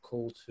last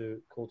call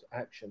to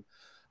action.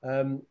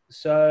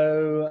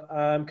 So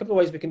a couple of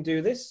ways we can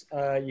do this.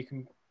 I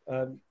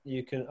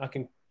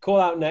can call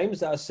out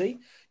names that I see.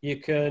 You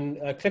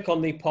can click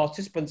on the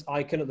participants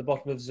icon at the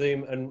bottom of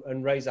Zoom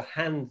and raise a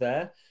hand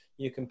there.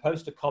 You can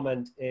post a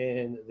comment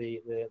in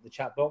the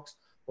chat box,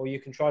 or you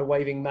can try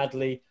waving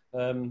madly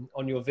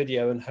on your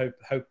video and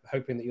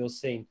hoping that you're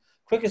seen.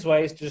 Quickest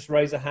way is to just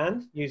raise a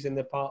hand using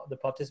the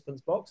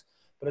participants box.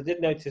 But I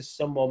did notice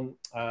someone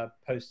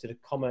posted a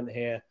comment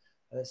here.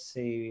 Let's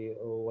see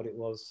what it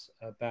was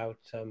about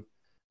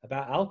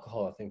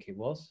alcohol, I think it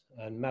was,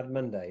 and Mad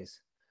Mondays.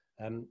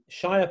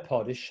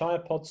 ShirePod, is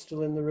ShirePod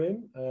still in the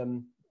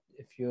room?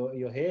 If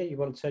you're here, you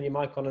want to turn your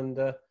mic on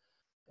and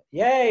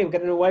yay, we're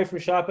getting away from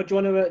ShirePod. Do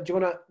you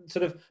want to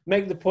sort of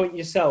make the point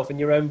yourself in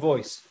your own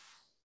voice?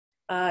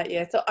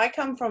 Yeah, so I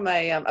come from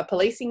a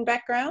policing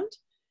background,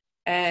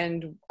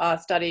 and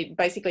studied,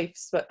 basically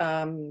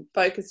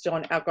focused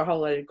on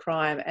alcohol-related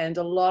crime, and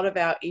a lot of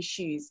our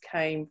issues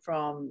came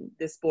from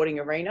the sporting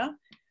arena,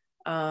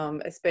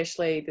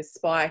 especially the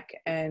spike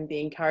and the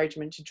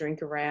encouragement to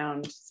drink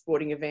around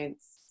sporting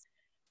events,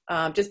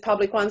 just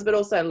public ones, but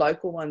also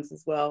local ones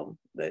as well,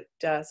 that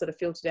sort of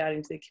filtered out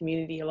into the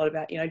community. A lot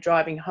about,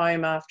 driving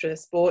home after the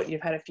sport,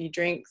 you've had a few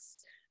drinks,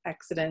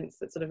 accidents,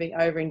 that sort of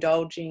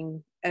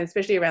overindulging, and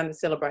especially around the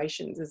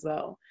celebrations as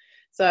well.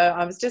 So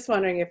I was just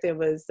wondering if there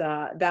was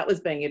that was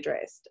being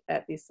addressed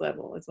at this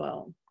level as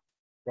well.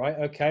 Right.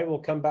 Okay. We'll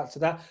come back to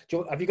that.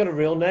 Have you got a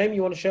real name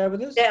you want to share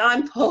with us? Yeah,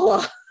 I'm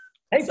Paula.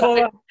 Hey,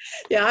 Paula.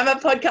 Yeah, I'm a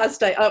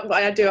podcast.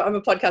 I'm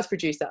a podcast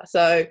producer.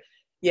 So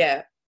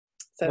yeah.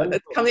 So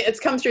it's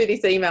come through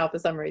this email for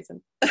some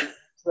reason.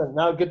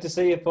 No, good to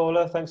see you,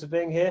 Paula. Thanks for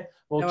being here.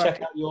 We'll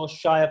check out your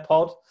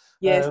ShirePod.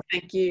 Yes,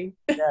 thank you.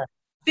 Yeah.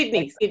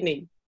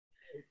 Sydney.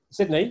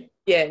 Sydney?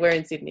 Yeah, we're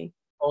in Sydney.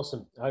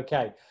 Awesome.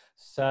 Okay.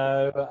 So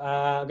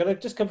I'm going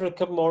to just come for a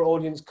couple more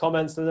audience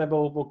comments, and then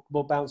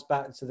we'll bounce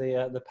back to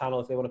the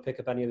panel if they want to pick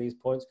up any of these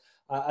points.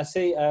 I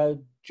see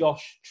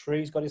Josh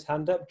Tree's got his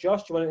hand up.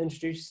 Josh, do you want to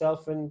introduce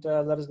yourself and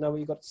let us know what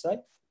you've got to say?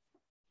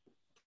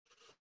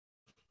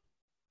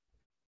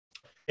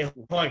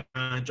 Hi,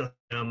 Josh.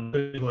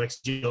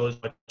 Geology.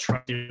 I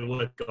try to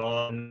work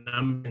on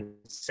and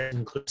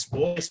include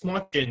sport. This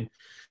question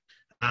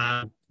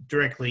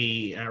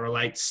directly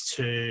relates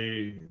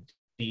to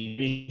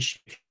the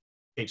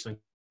issue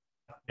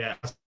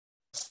about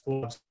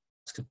sports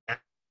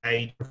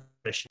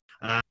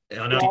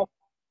I know.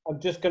 I'm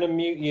just going to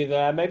mute you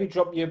there. Maybe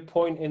drop your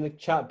point in the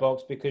chat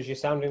box because you're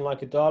sounding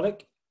like a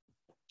Dalek.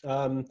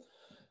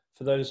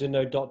 For those who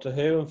know Doctor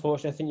Who,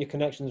 unfortunately, I think your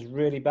connection's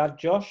really bad,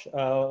 Josh.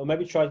 Or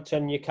maybe try to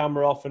turn your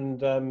camera off and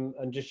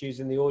just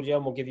using the audio,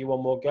 and we'll give you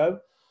one more go.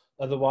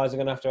 Otherwise, I'm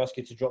going to have to ask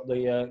you to drop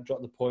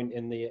the point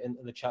in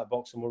the chat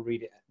box, and we'll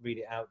read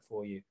it out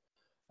for you.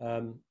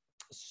 Josh,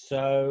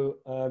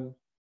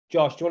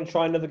 do you want to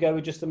try another go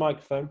with just the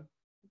microphone?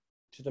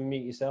 Just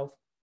unmute yourself.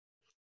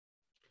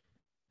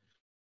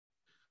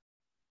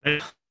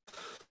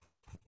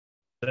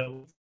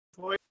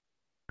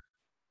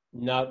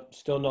 No,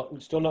 still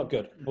not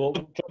good. Well,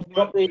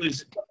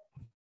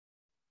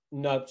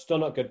 no, still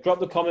not good. Drop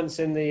the comments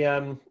in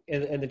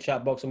the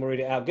chat box and we'll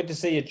read it out. Good to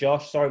see you,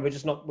 Josh. Sorry, we're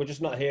just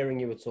not hearing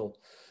you at all.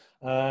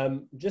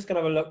 Just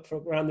gonna have a look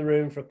around the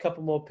room for a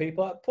couple more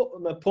people.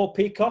 Paul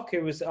Peacock,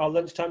 who was our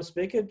lunchtime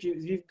speaker.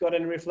 You've got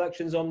any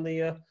reflections on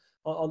the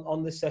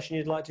on this session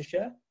you'd like to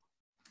share?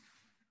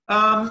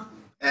 Yeah.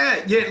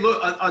 Look,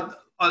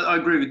 I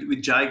agree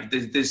with Jake.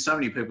 There's so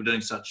many people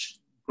doing such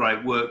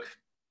great work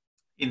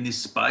in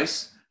this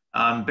space.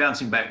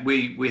 Bouncing back,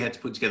 we had to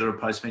put together a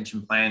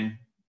post-pension plan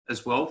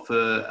as well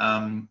for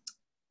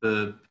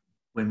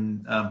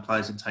when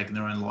players had taken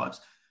their own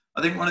lives.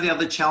 I think one of the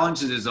other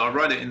challenges is, I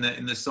wrote it in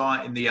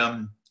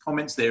the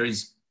comments there,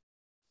 is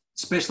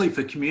especially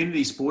for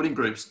community sporting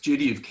groups,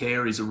 duty of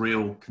care is a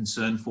real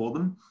concern for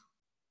them.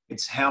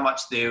 It's how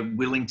much they're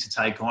willing to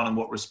take on and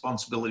what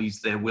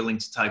responsibilities they're willing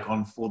to take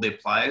on for their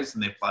players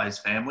and their players'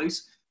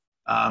 families.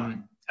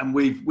 And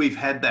we've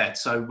had that.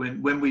 So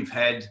when we've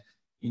had,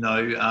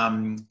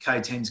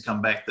 K10s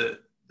come back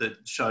that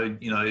showed,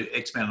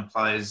 X amount of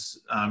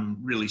players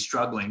really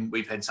struggling,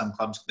 we've had some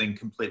clubs then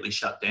completely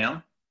shut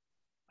down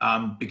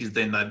because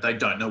then they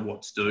don't know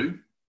what to do.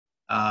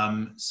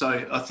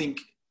 So I think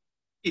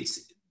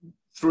it's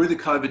through the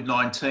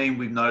COVID-19,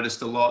 we've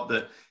noticed a lot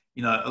that,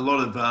 a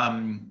lot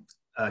of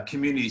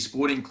community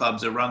sporting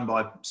clubs are run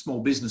by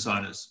small business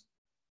owners.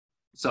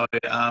 So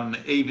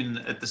even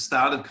at the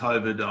start of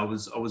COVID, I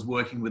was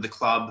working with a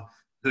club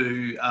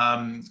who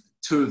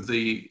two of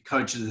the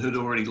coaches had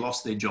already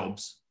lost their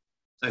jobs.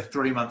 So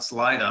 3 months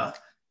later,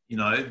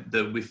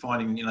 that we're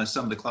finding,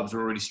 some of the clubs are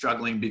already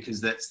struggling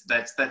because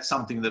that's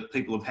something that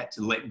people have had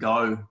to let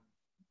go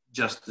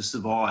just to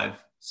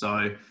survive.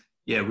 So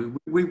yeah,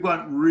 we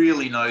won't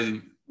really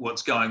know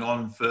what's going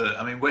on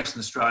Western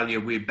Australia,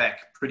 we're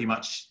back pretty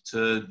much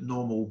to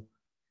normal,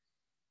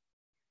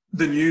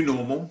 the new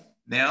normal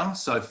now.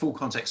 So full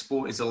contact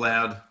sport is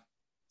allowed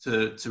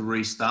to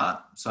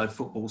restart. So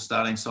football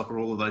starting, soccer,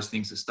 all of those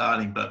things are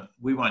starting, but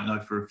we won't know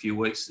for a few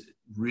weeks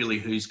really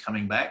who's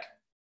coming back,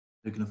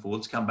 who can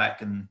afford to come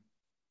back, and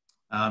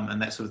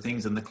that sort of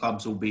things. And the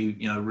clubs will be,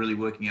 really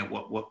working out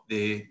what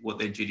their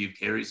duty of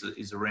care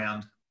is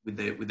around with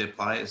their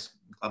players.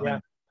 Yeah.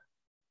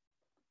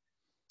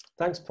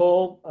 Thanks,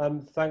 Paul.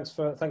 Thanks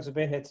for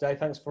being here today.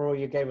 Thanks for all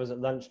you gave us at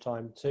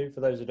lunchtime too. For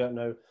those who don't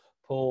know,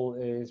 Paul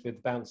is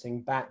with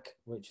Bouncing Back,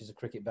 which is a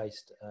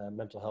cricket-based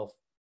mental health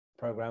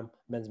program,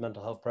 men's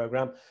mental health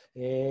program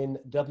in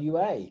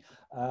WA.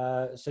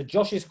 So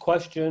Josh's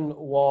question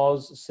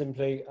was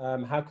simply,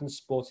 how can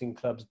sporting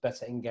clubs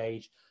better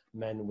engage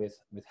men with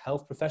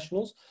health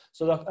professionals?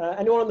 So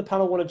anyone on the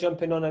panel want to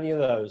jump in on any of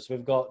those?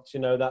 We've got,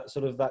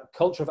 that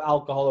culture of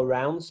alcohol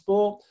around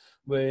sport.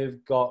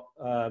 We've got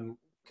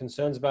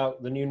concerns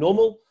about the new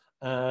normal,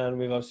 and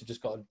we've also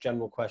just got a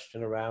general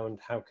question around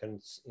how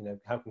can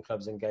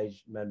clubs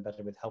engage men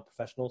better with health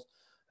professionals.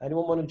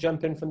 Anyone want to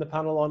jump in from the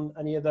panel on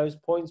any of those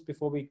points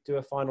before we do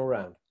a final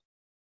round?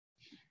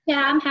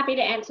 Yeah, I'm happy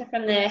to answer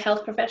from the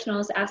health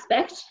professionals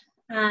aspect.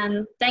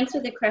 Thanks for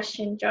the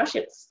question, Josh.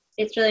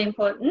 It's really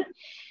important.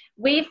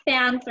 We've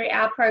found through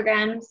our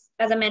programs,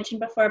 as I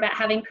mentioned before, about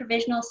having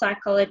provisional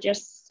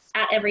psychologists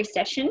at every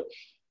session,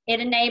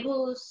 it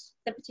enables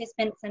the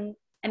participants and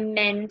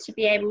men to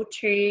be able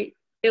to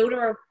build a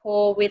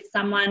rapport with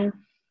someone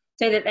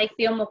so that they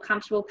feel more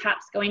comfortable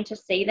perhaps going to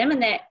see them,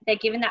 and they're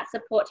given that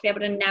support to be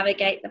able to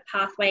navigate the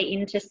pathway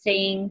into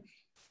seeing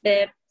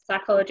the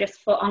psychologist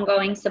for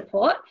ongoing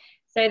support.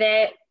 So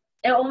they're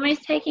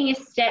almost taking a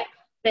step,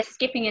 they're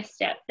skipping a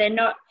step. They're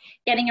not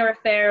getting a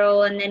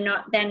referral, and they're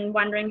not then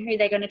wondering who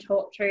they're going to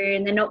talk to,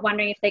 and they're not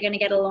wondering if they're going to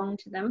get along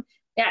to them.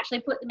 They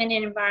actually put them in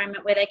an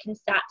environment where they can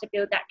start to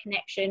build that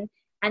connection,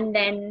 and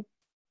then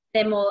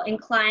they're more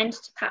inclined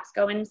to perhaps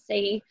go and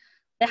see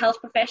the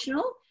health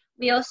professional.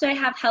 We also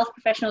have health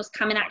professionals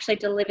come and actually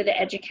deliver the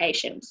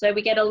education. So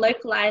we get a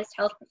localized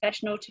health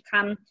professional to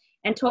come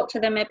and talk to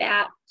them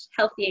about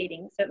healthy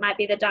eating. So it might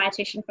be the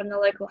dietitian from the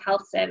local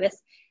health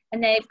service,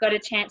 and they've got a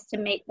chance to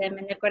meet them,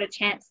 and they've got a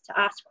chance to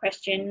ask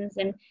questions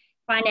and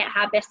find out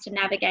how best to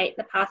navigate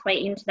the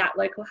pathway into that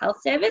local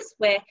health service,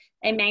 where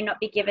they may not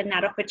be given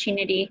that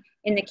opportunity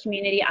in the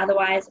community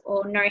otherwise,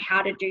 or know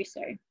how to do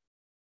so.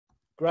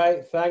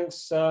 Great,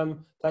 thanks.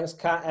 Thanks,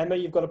 Kat. Emma,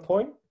 you've got a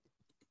point?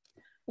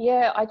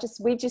 Yeah,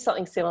 we do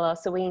something similar.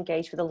 So we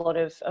engage with a lot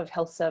of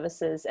health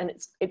services, and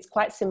it's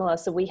quite similar.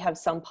 So we have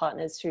some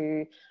partners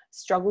who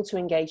struggle to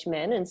engage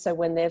men. And so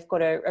when they've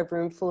got a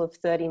room full of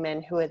 30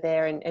 men who are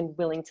there and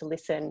willing to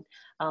listen,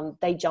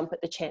 they jump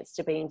at the chance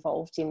to be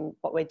involved in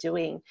what we're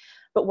doing.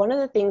 But one of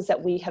the things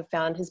that we have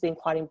found has been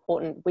quite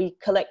important, we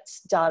collect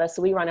data.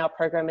 So we run our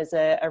program as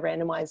a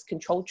randomized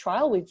controlled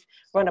trial. We've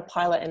run a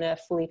pilot and a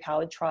fully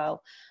powered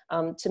trial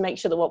to make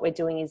sure that what we're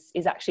doing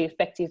is actually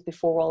effective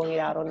before rolling it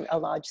out on a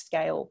large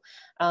scale.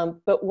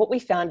 But what we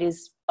found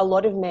is a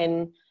lot of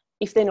men,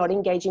 if they're not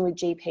engaging with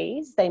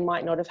GPs, they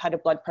might not have had a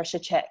blood pressure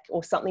check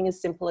or something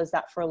as simple as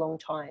that for a long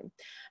time.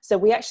 So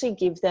we actually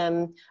give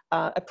them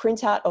a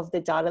printout of the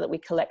data that we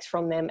collect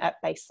from them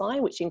at baseline,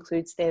 which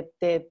includes their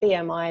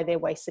BMI, their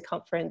waist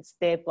circumference,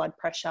 their blood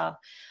pressure,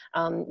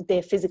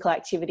 their physical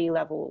activity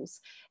levels.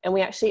 And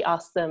we actually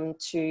ask them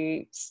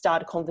to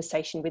start a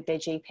conversation with their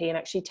GP and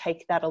actually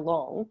take that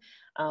along.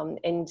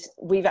 And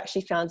we've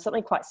actually found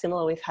something quite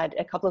similar. We've had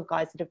a couple of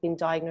guys that have been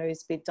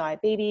diagnosed with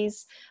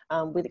diabetes,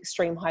 with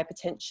extreme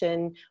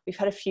hypertension. We've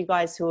had a few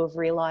guys who have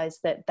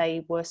realised that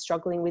they were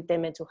struggling with their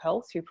mental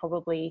health, who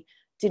probably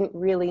didn't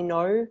really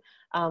know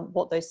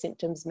what those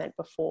symptoms meant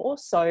before.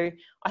 So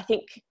I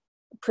think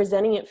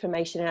presenting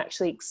information and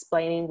actually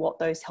explaining what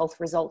those health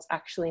results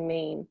actually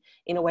mean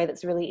in a way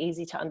that's really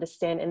easy to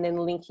understand, and then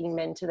linking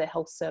men to the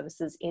health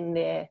services in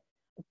their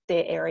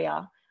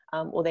area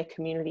or their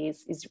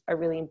communities is a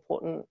really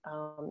important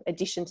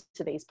addition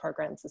to these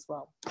programs as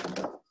well.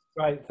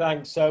 Great,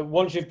 thanks. So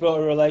once you've built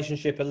a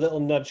relationship, a little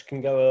nudge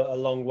can go a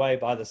long way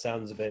by the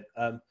sounds of it.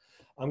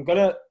 I'm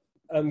going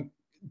to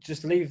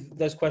just leave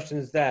those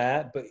questions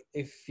there, but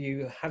if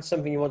you had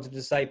something you wanted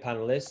to say,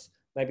 panelists,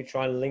 maybe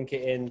try and link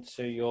it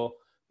into your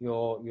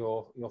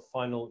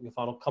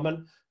final comment,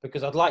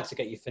 because I'd like to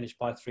get you finished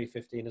by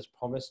 3:15 as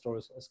promised, or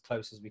as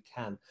close as we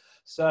can.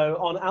 So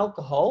on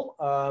alcohol,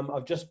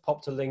 I've just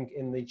popped a link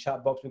in the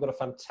chat box. We've got a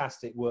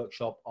fantastic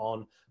workshop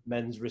on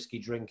men's risky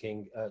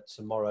drinking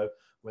tomorrow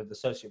with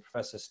Associate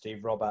Professor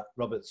Steve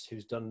Roberts,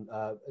 who's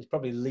is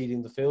probably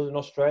leading the field in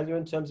Australia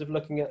in terms of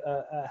looking at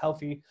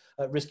healthy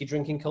risky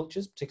drinking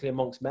cultures, particularly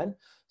amongst men.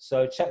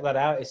 So check that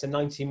out. It's a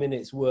 90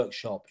 minutes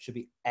workshop. It should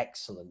be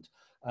excellent.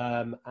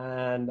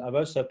 And I've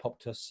also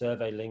popped a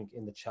survey link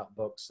in the chat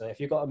box. So if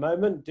you've got a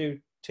moment, do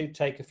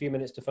take a few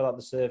minutes to fill out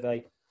the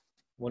survey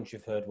once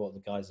you've heard what the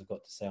guys have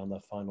got to say on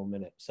their final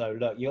minute. So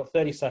look, you've got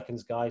 30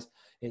 seconds, guys.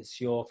 It's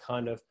your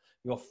final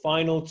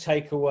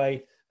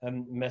takeaway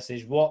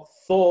message. What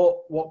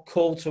thought, what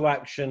call to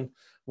action,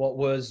 what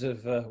words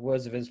of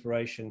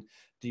inspiration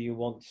do you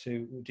want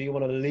to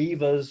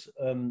leave us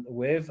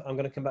with? I'm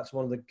going to come back to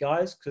one of the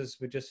guys because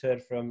we just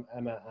heard from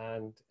Emma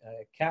and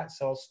Kat.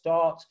 So I'll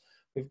start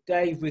with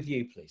Dave, with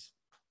you, please.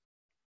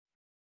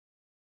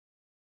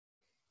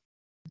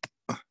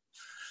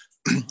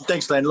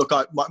 Thanks, Glenn. Look,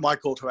 my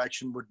call to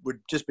action would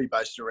just be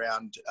based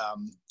around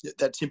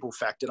that simple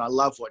fact, and I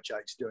love what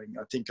Jake's doing.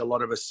 I think a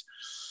lot of us,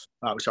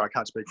 sorry, I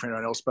can't speak for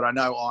anyone else, but I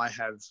know I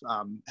have,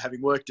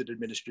 having worked at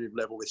administrative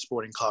level with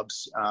sporting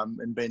clubs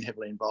and been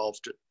heavily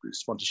involved with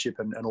sponsorship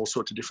and all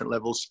sorts of different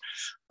levels,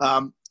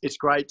 it's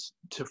great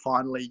to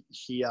finally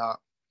hear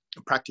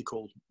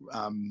practical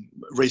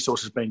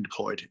resources being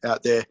deployed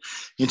out there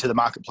into the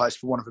marketplace,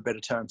 for want of a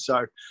better term.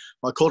 So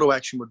my call to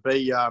action would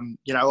be,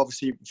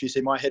 obviously, if you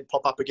see my head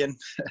pop up again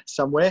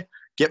somewhere,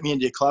 get me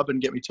into your club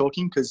and get me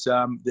talking, because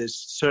there's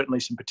certainly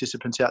some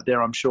participants out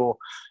there, I'm sure,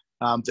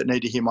 that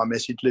need to hear my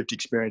message. Lived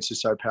experience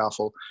is so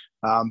powerful.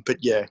 But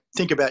yeah,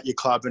 think about your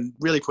club and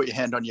really put your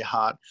hand on your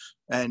heart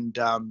and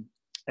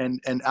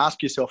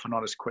ask yourself an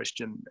honest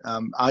question.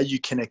 Are you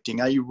connecting?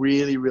 Are you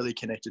really, really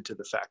connected to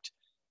the fact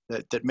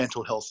that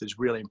mental health is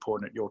really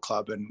important at your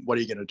club, and what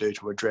are you going to do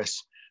to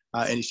address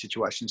any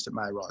situations that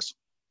may arise?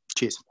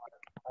 Cheers.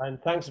 And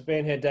thanks for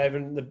being here, Dave,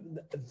 and the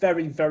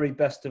very, very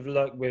best of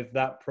luck with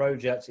that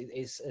project.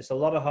 It's a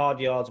lot of hard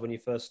yards when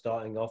you're first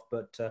starting off,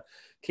 but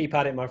keep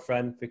at it, my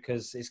friend,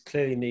 because it's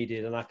clearly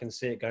needed, and I can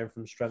see it going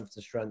from strength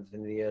to strength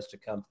in the years to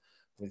come.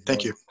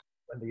 Thank you.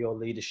 Under your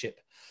leadership.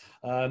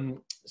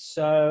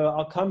 So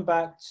I'll come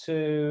back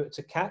to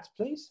Kat,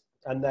 please,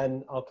 and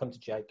then I'll come to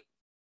Jake.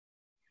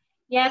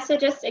 Yeah, so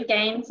just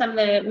again, some of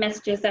the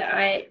messages that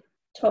I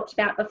talked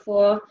about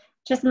before,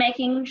 just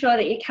making sure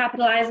that you're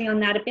capitalising on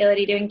that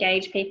ability to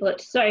engage people.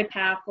 It's so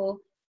powerful.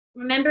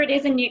 Remember, it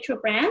is a neutral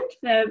brand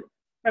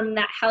from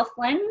that health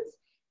lens.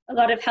 A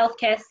lot of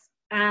healthcare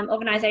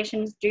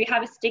organisations do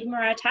have a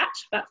stigma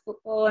attached, but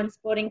football and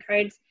sporting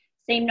codes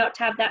seem not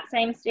to have that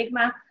same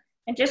stigma.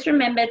 And just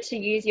remember to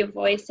use your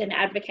voice and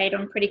advocate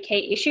on pretty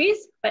key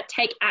issues, but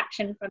take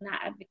action from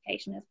that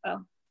advocation as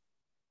well.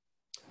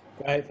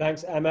 Great,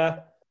 thanks,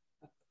 Emma.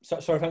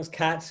 Sorry, thanks,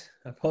 Kat.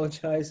 I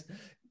apologise.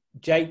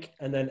 Jake,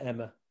 and then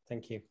Emma.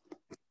 Thank you.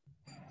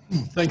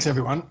 Thanks,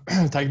 everyone,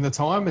 taking the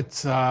time.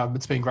 It's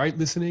been great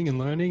listening and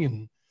learning,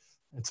 and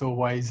it's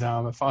always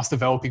a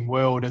fast-developing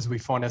world as we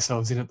find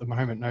ourselves in at the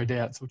moment, no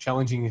doubt. So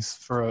challenging is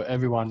for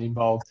everyone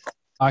involved.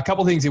 A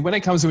couple of things. When it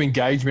comes to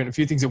engagement, a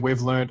few things that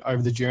we've learned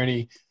over the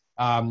journey.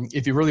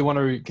 If you really want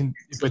to,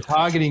 if we're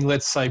targeting,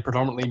 let's say,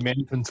 predominantly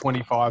men from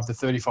 25 to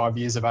 35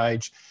 years of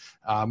age,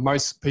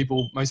 Most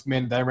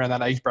men that are around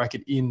that age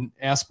bracket in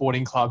our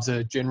sporting clubs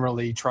are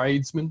generally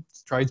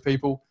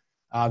tradespeople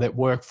that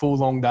work full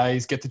long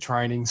days, get to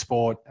training,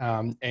 sport,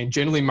 and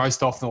generally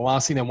most often the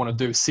last thing they want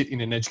to do is sit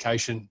in an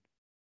education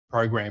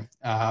program.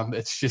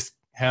 It's just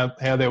how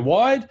they're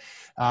wired.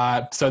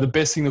 So the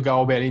best thing to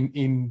go about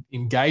in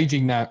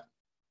engaging that,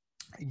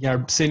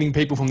 sending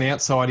people from the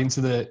outside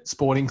into the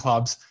sporting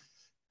clubs,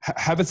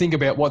 have a think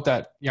about what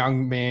that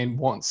young man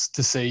wants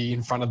to see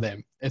in front of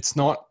them. It's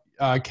not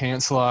a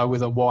counsellor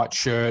with a white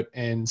shirt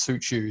and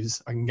suit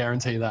shoes. I can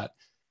guarantee that.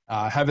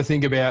 Have a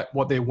think about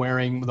what they're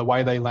wearing, the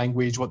way they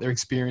language, what their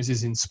experience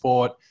is in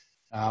sport.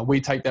 We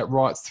take that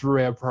right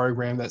through our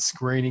program. That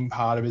screening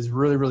part of it is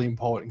really, really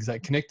important because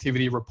that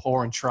connectivity,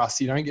 rapport and trust,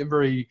 you don't get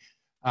you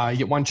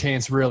get one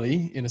chance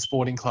really in a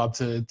sporting club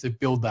to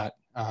build that.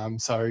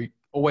 So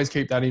always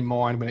keep that in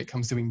mind when it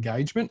comes to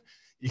engagement.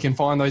 You can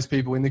find those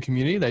people in the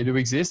community, they do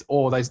exist,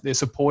 or they're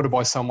supported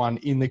by someone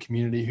in the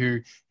community who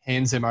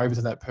hands them over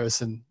to that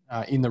person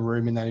in the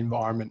room, in that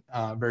environment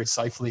very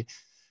safely.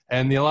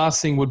 And the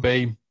last thing would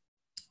be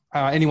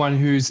anyone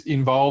who's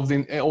involved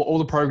in all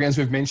the programs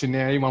we've mentioned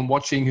now, anyone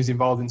watching who's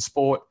involved in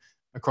sport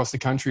across the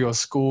country or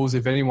schools,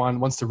 if anyone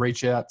wants to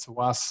reach out to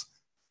us,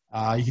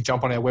 you can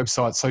jump on our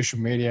website, social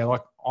media.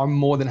 Like, I'm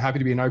more than happy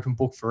to be an open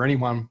book for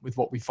anyone with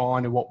what we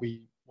find and what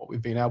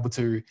we've been able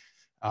to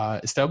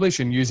establish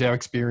and use our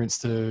experience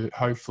to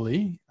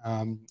hopefully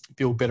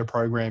build better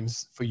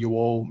programs for you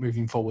all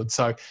moving forward.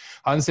 So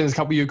I understand there's a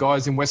couple of you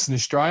guys in Western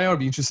Australia. I'd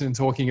be interested in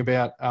talking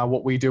about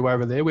what we do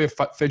over there. We're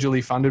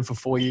federally funded for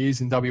 4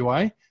 years in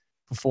WA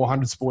for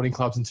 400 sporting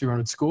clubs and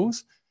 200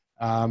 schools.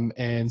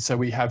 And so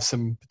we have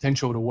some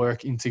potential to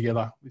work in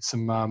together with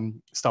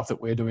some stuff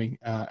that we're doing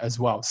as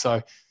well.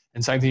 So,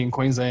 and same thing in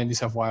Queensland, New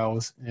South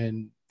Wales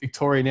and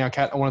Victoria. Now,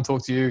 Kat, I want to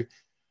talk to you.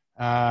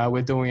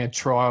 We're doing a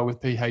trial with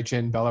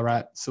PHN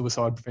Ballarat,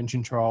 suicide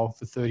prevention trial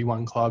for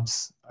 31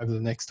 clubs over the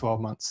next 12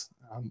 months.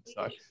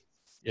 So,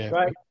 yeah,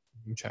 great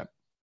chat.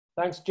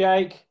 Thanks,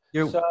 Jake.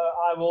 Yep. So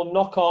I will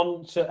knock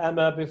on to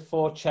Emma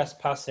before chest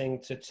passing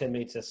to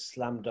Timmy to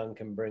slam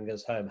dunk and bring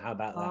us home. How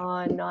about that?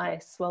 Oh,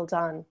 nice. Well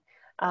done.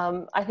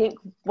 I think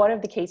one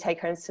of the key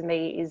take-homes for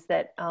me is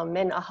that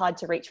men are hard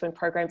to reach when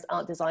programs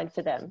aren't designed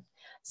for them.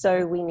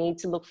 So we need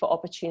to look for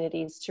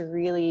opportunities to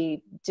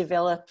really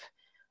develop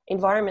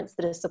environments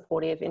that are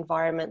supportive,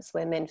 environments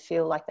where men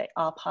feel like they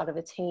are part of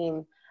a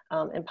team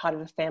and part of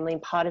a family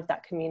and part of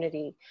that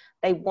community.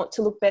 They want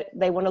to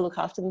they want to look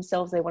after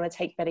themselves. They want to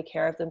take better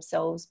care of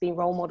themselves, be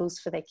role models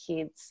for their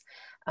kids.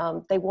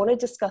 They want to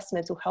discuss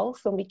mental health.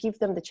 When we give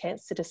them the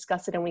chance to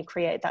discuss it and we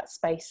create that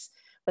space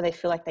where they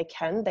feel like they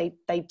can,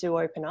 they do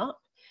open up.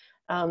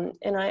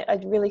 And I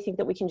really think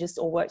that we can just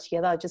all work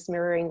together, just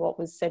mirroring what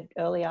was said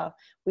earlier.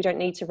 We don't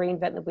need to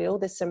reinvent the wheel.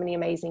 There's so many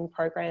amazing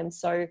programs.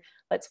 So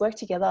let's work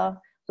together.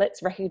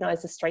 Let's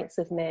recognise the strengths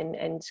of men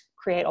and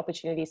create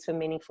opportunities for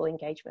meaningful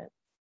engagement.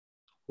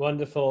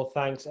 Wonderful.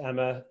 Thanks,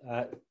 Emma.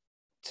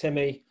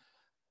 Timmy,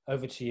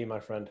 over to you, my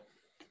friend.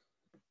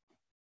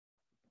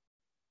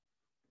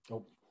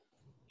 Oh.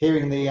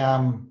 Hearing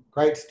the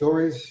great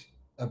stories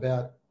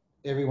about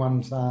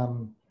everyone's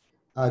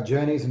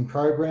journeys and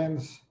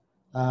programs,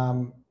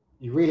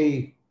 you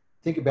really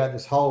think about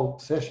this whole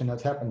session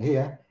that's happened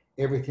here,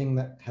 everything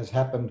that has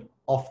happened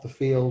off the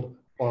field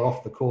or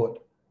off the court.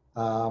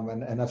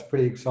 And that's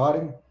pretty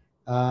exciting,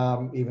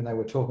 even though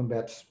we're talking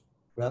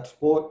about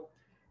sport.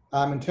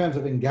 In terms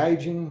of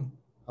engaging,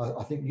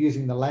 I think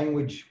using the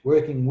language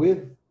working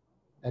with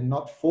and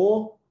not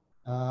for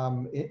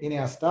in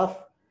our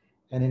stuff.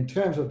 And in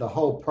terms of the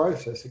whole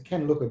process, it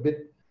can look a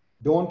bit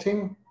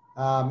daunting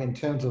in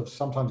terms of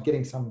sometimes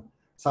getting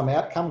some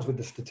outcomes with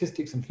the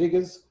statistics and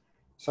figures.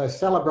 So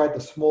celebrate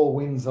the small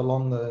wins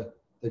along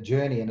the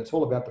journey, and it's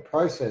all about the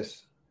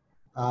process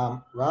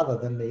rather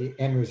than the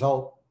end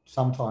result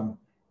sometime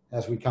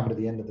as we come to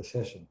the end of the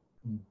session.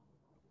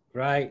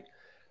 Great.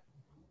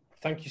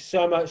 Thank you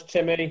so much,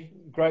 Timmy.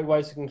 Great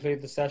way to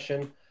conclude the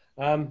session.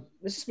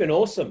 This has been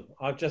awesome.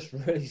 I've just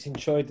really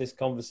enjoyed this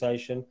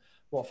conversation.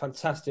 What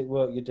fantastic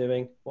work you're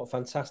doing. What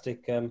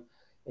fantastic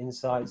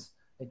insights.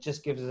 It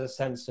just gives us a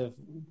sense of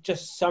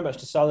just so much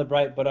to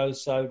celebrate, but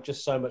also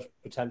just so much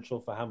potential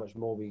for how much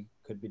more we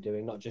could be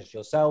doing, not just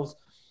yourselves,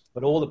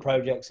 but all the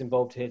projects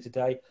involved here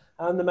today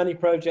and the many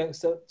projects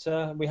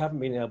that we haven't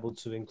been able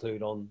to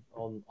include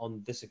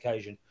on this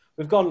occasion.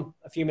 We've gone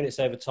a few minutes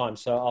over time,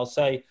 so I'll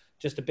say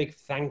just a big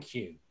thank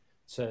you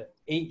to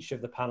each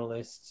of the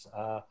panelists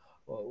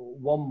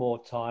one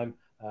more time.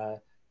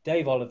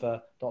 Dave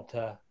Oliver,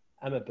 Dr.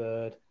 Emma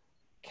Bird,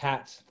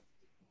 Kat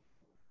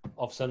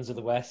of Sons of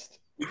the West,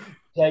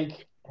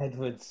 Jake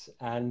Edwards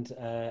and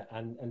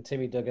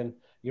Timmy Duggan.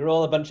 You're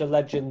all a bunch of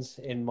legends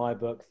in my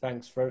book.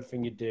 Thanks for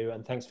everything you do,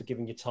 and thanks for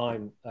giving your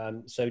time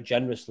so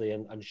generously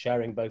and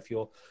sharing both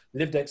your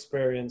lived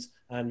experience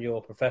and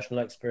your professional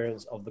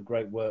experience of the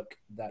great work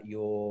that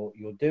you're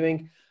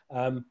doing.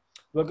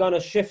 We're going to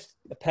shift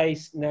the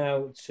pace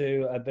now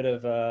to a bit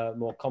of a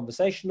more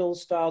conversational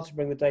style to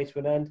bring the day to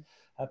an end.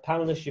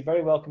 Panelists, you're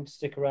very welcome to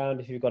stick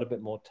around if you've got a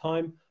bit more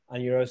time,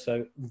 and you're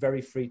also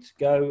very free to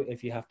go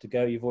if you have to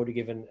go. You've already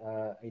given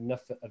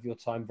enough of your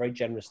time very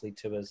generously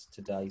to us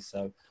today.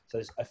 So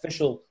it's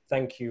official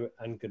thank you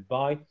and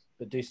goodbye,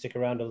 but do stick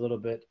around a little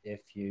bit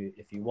if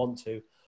you want to.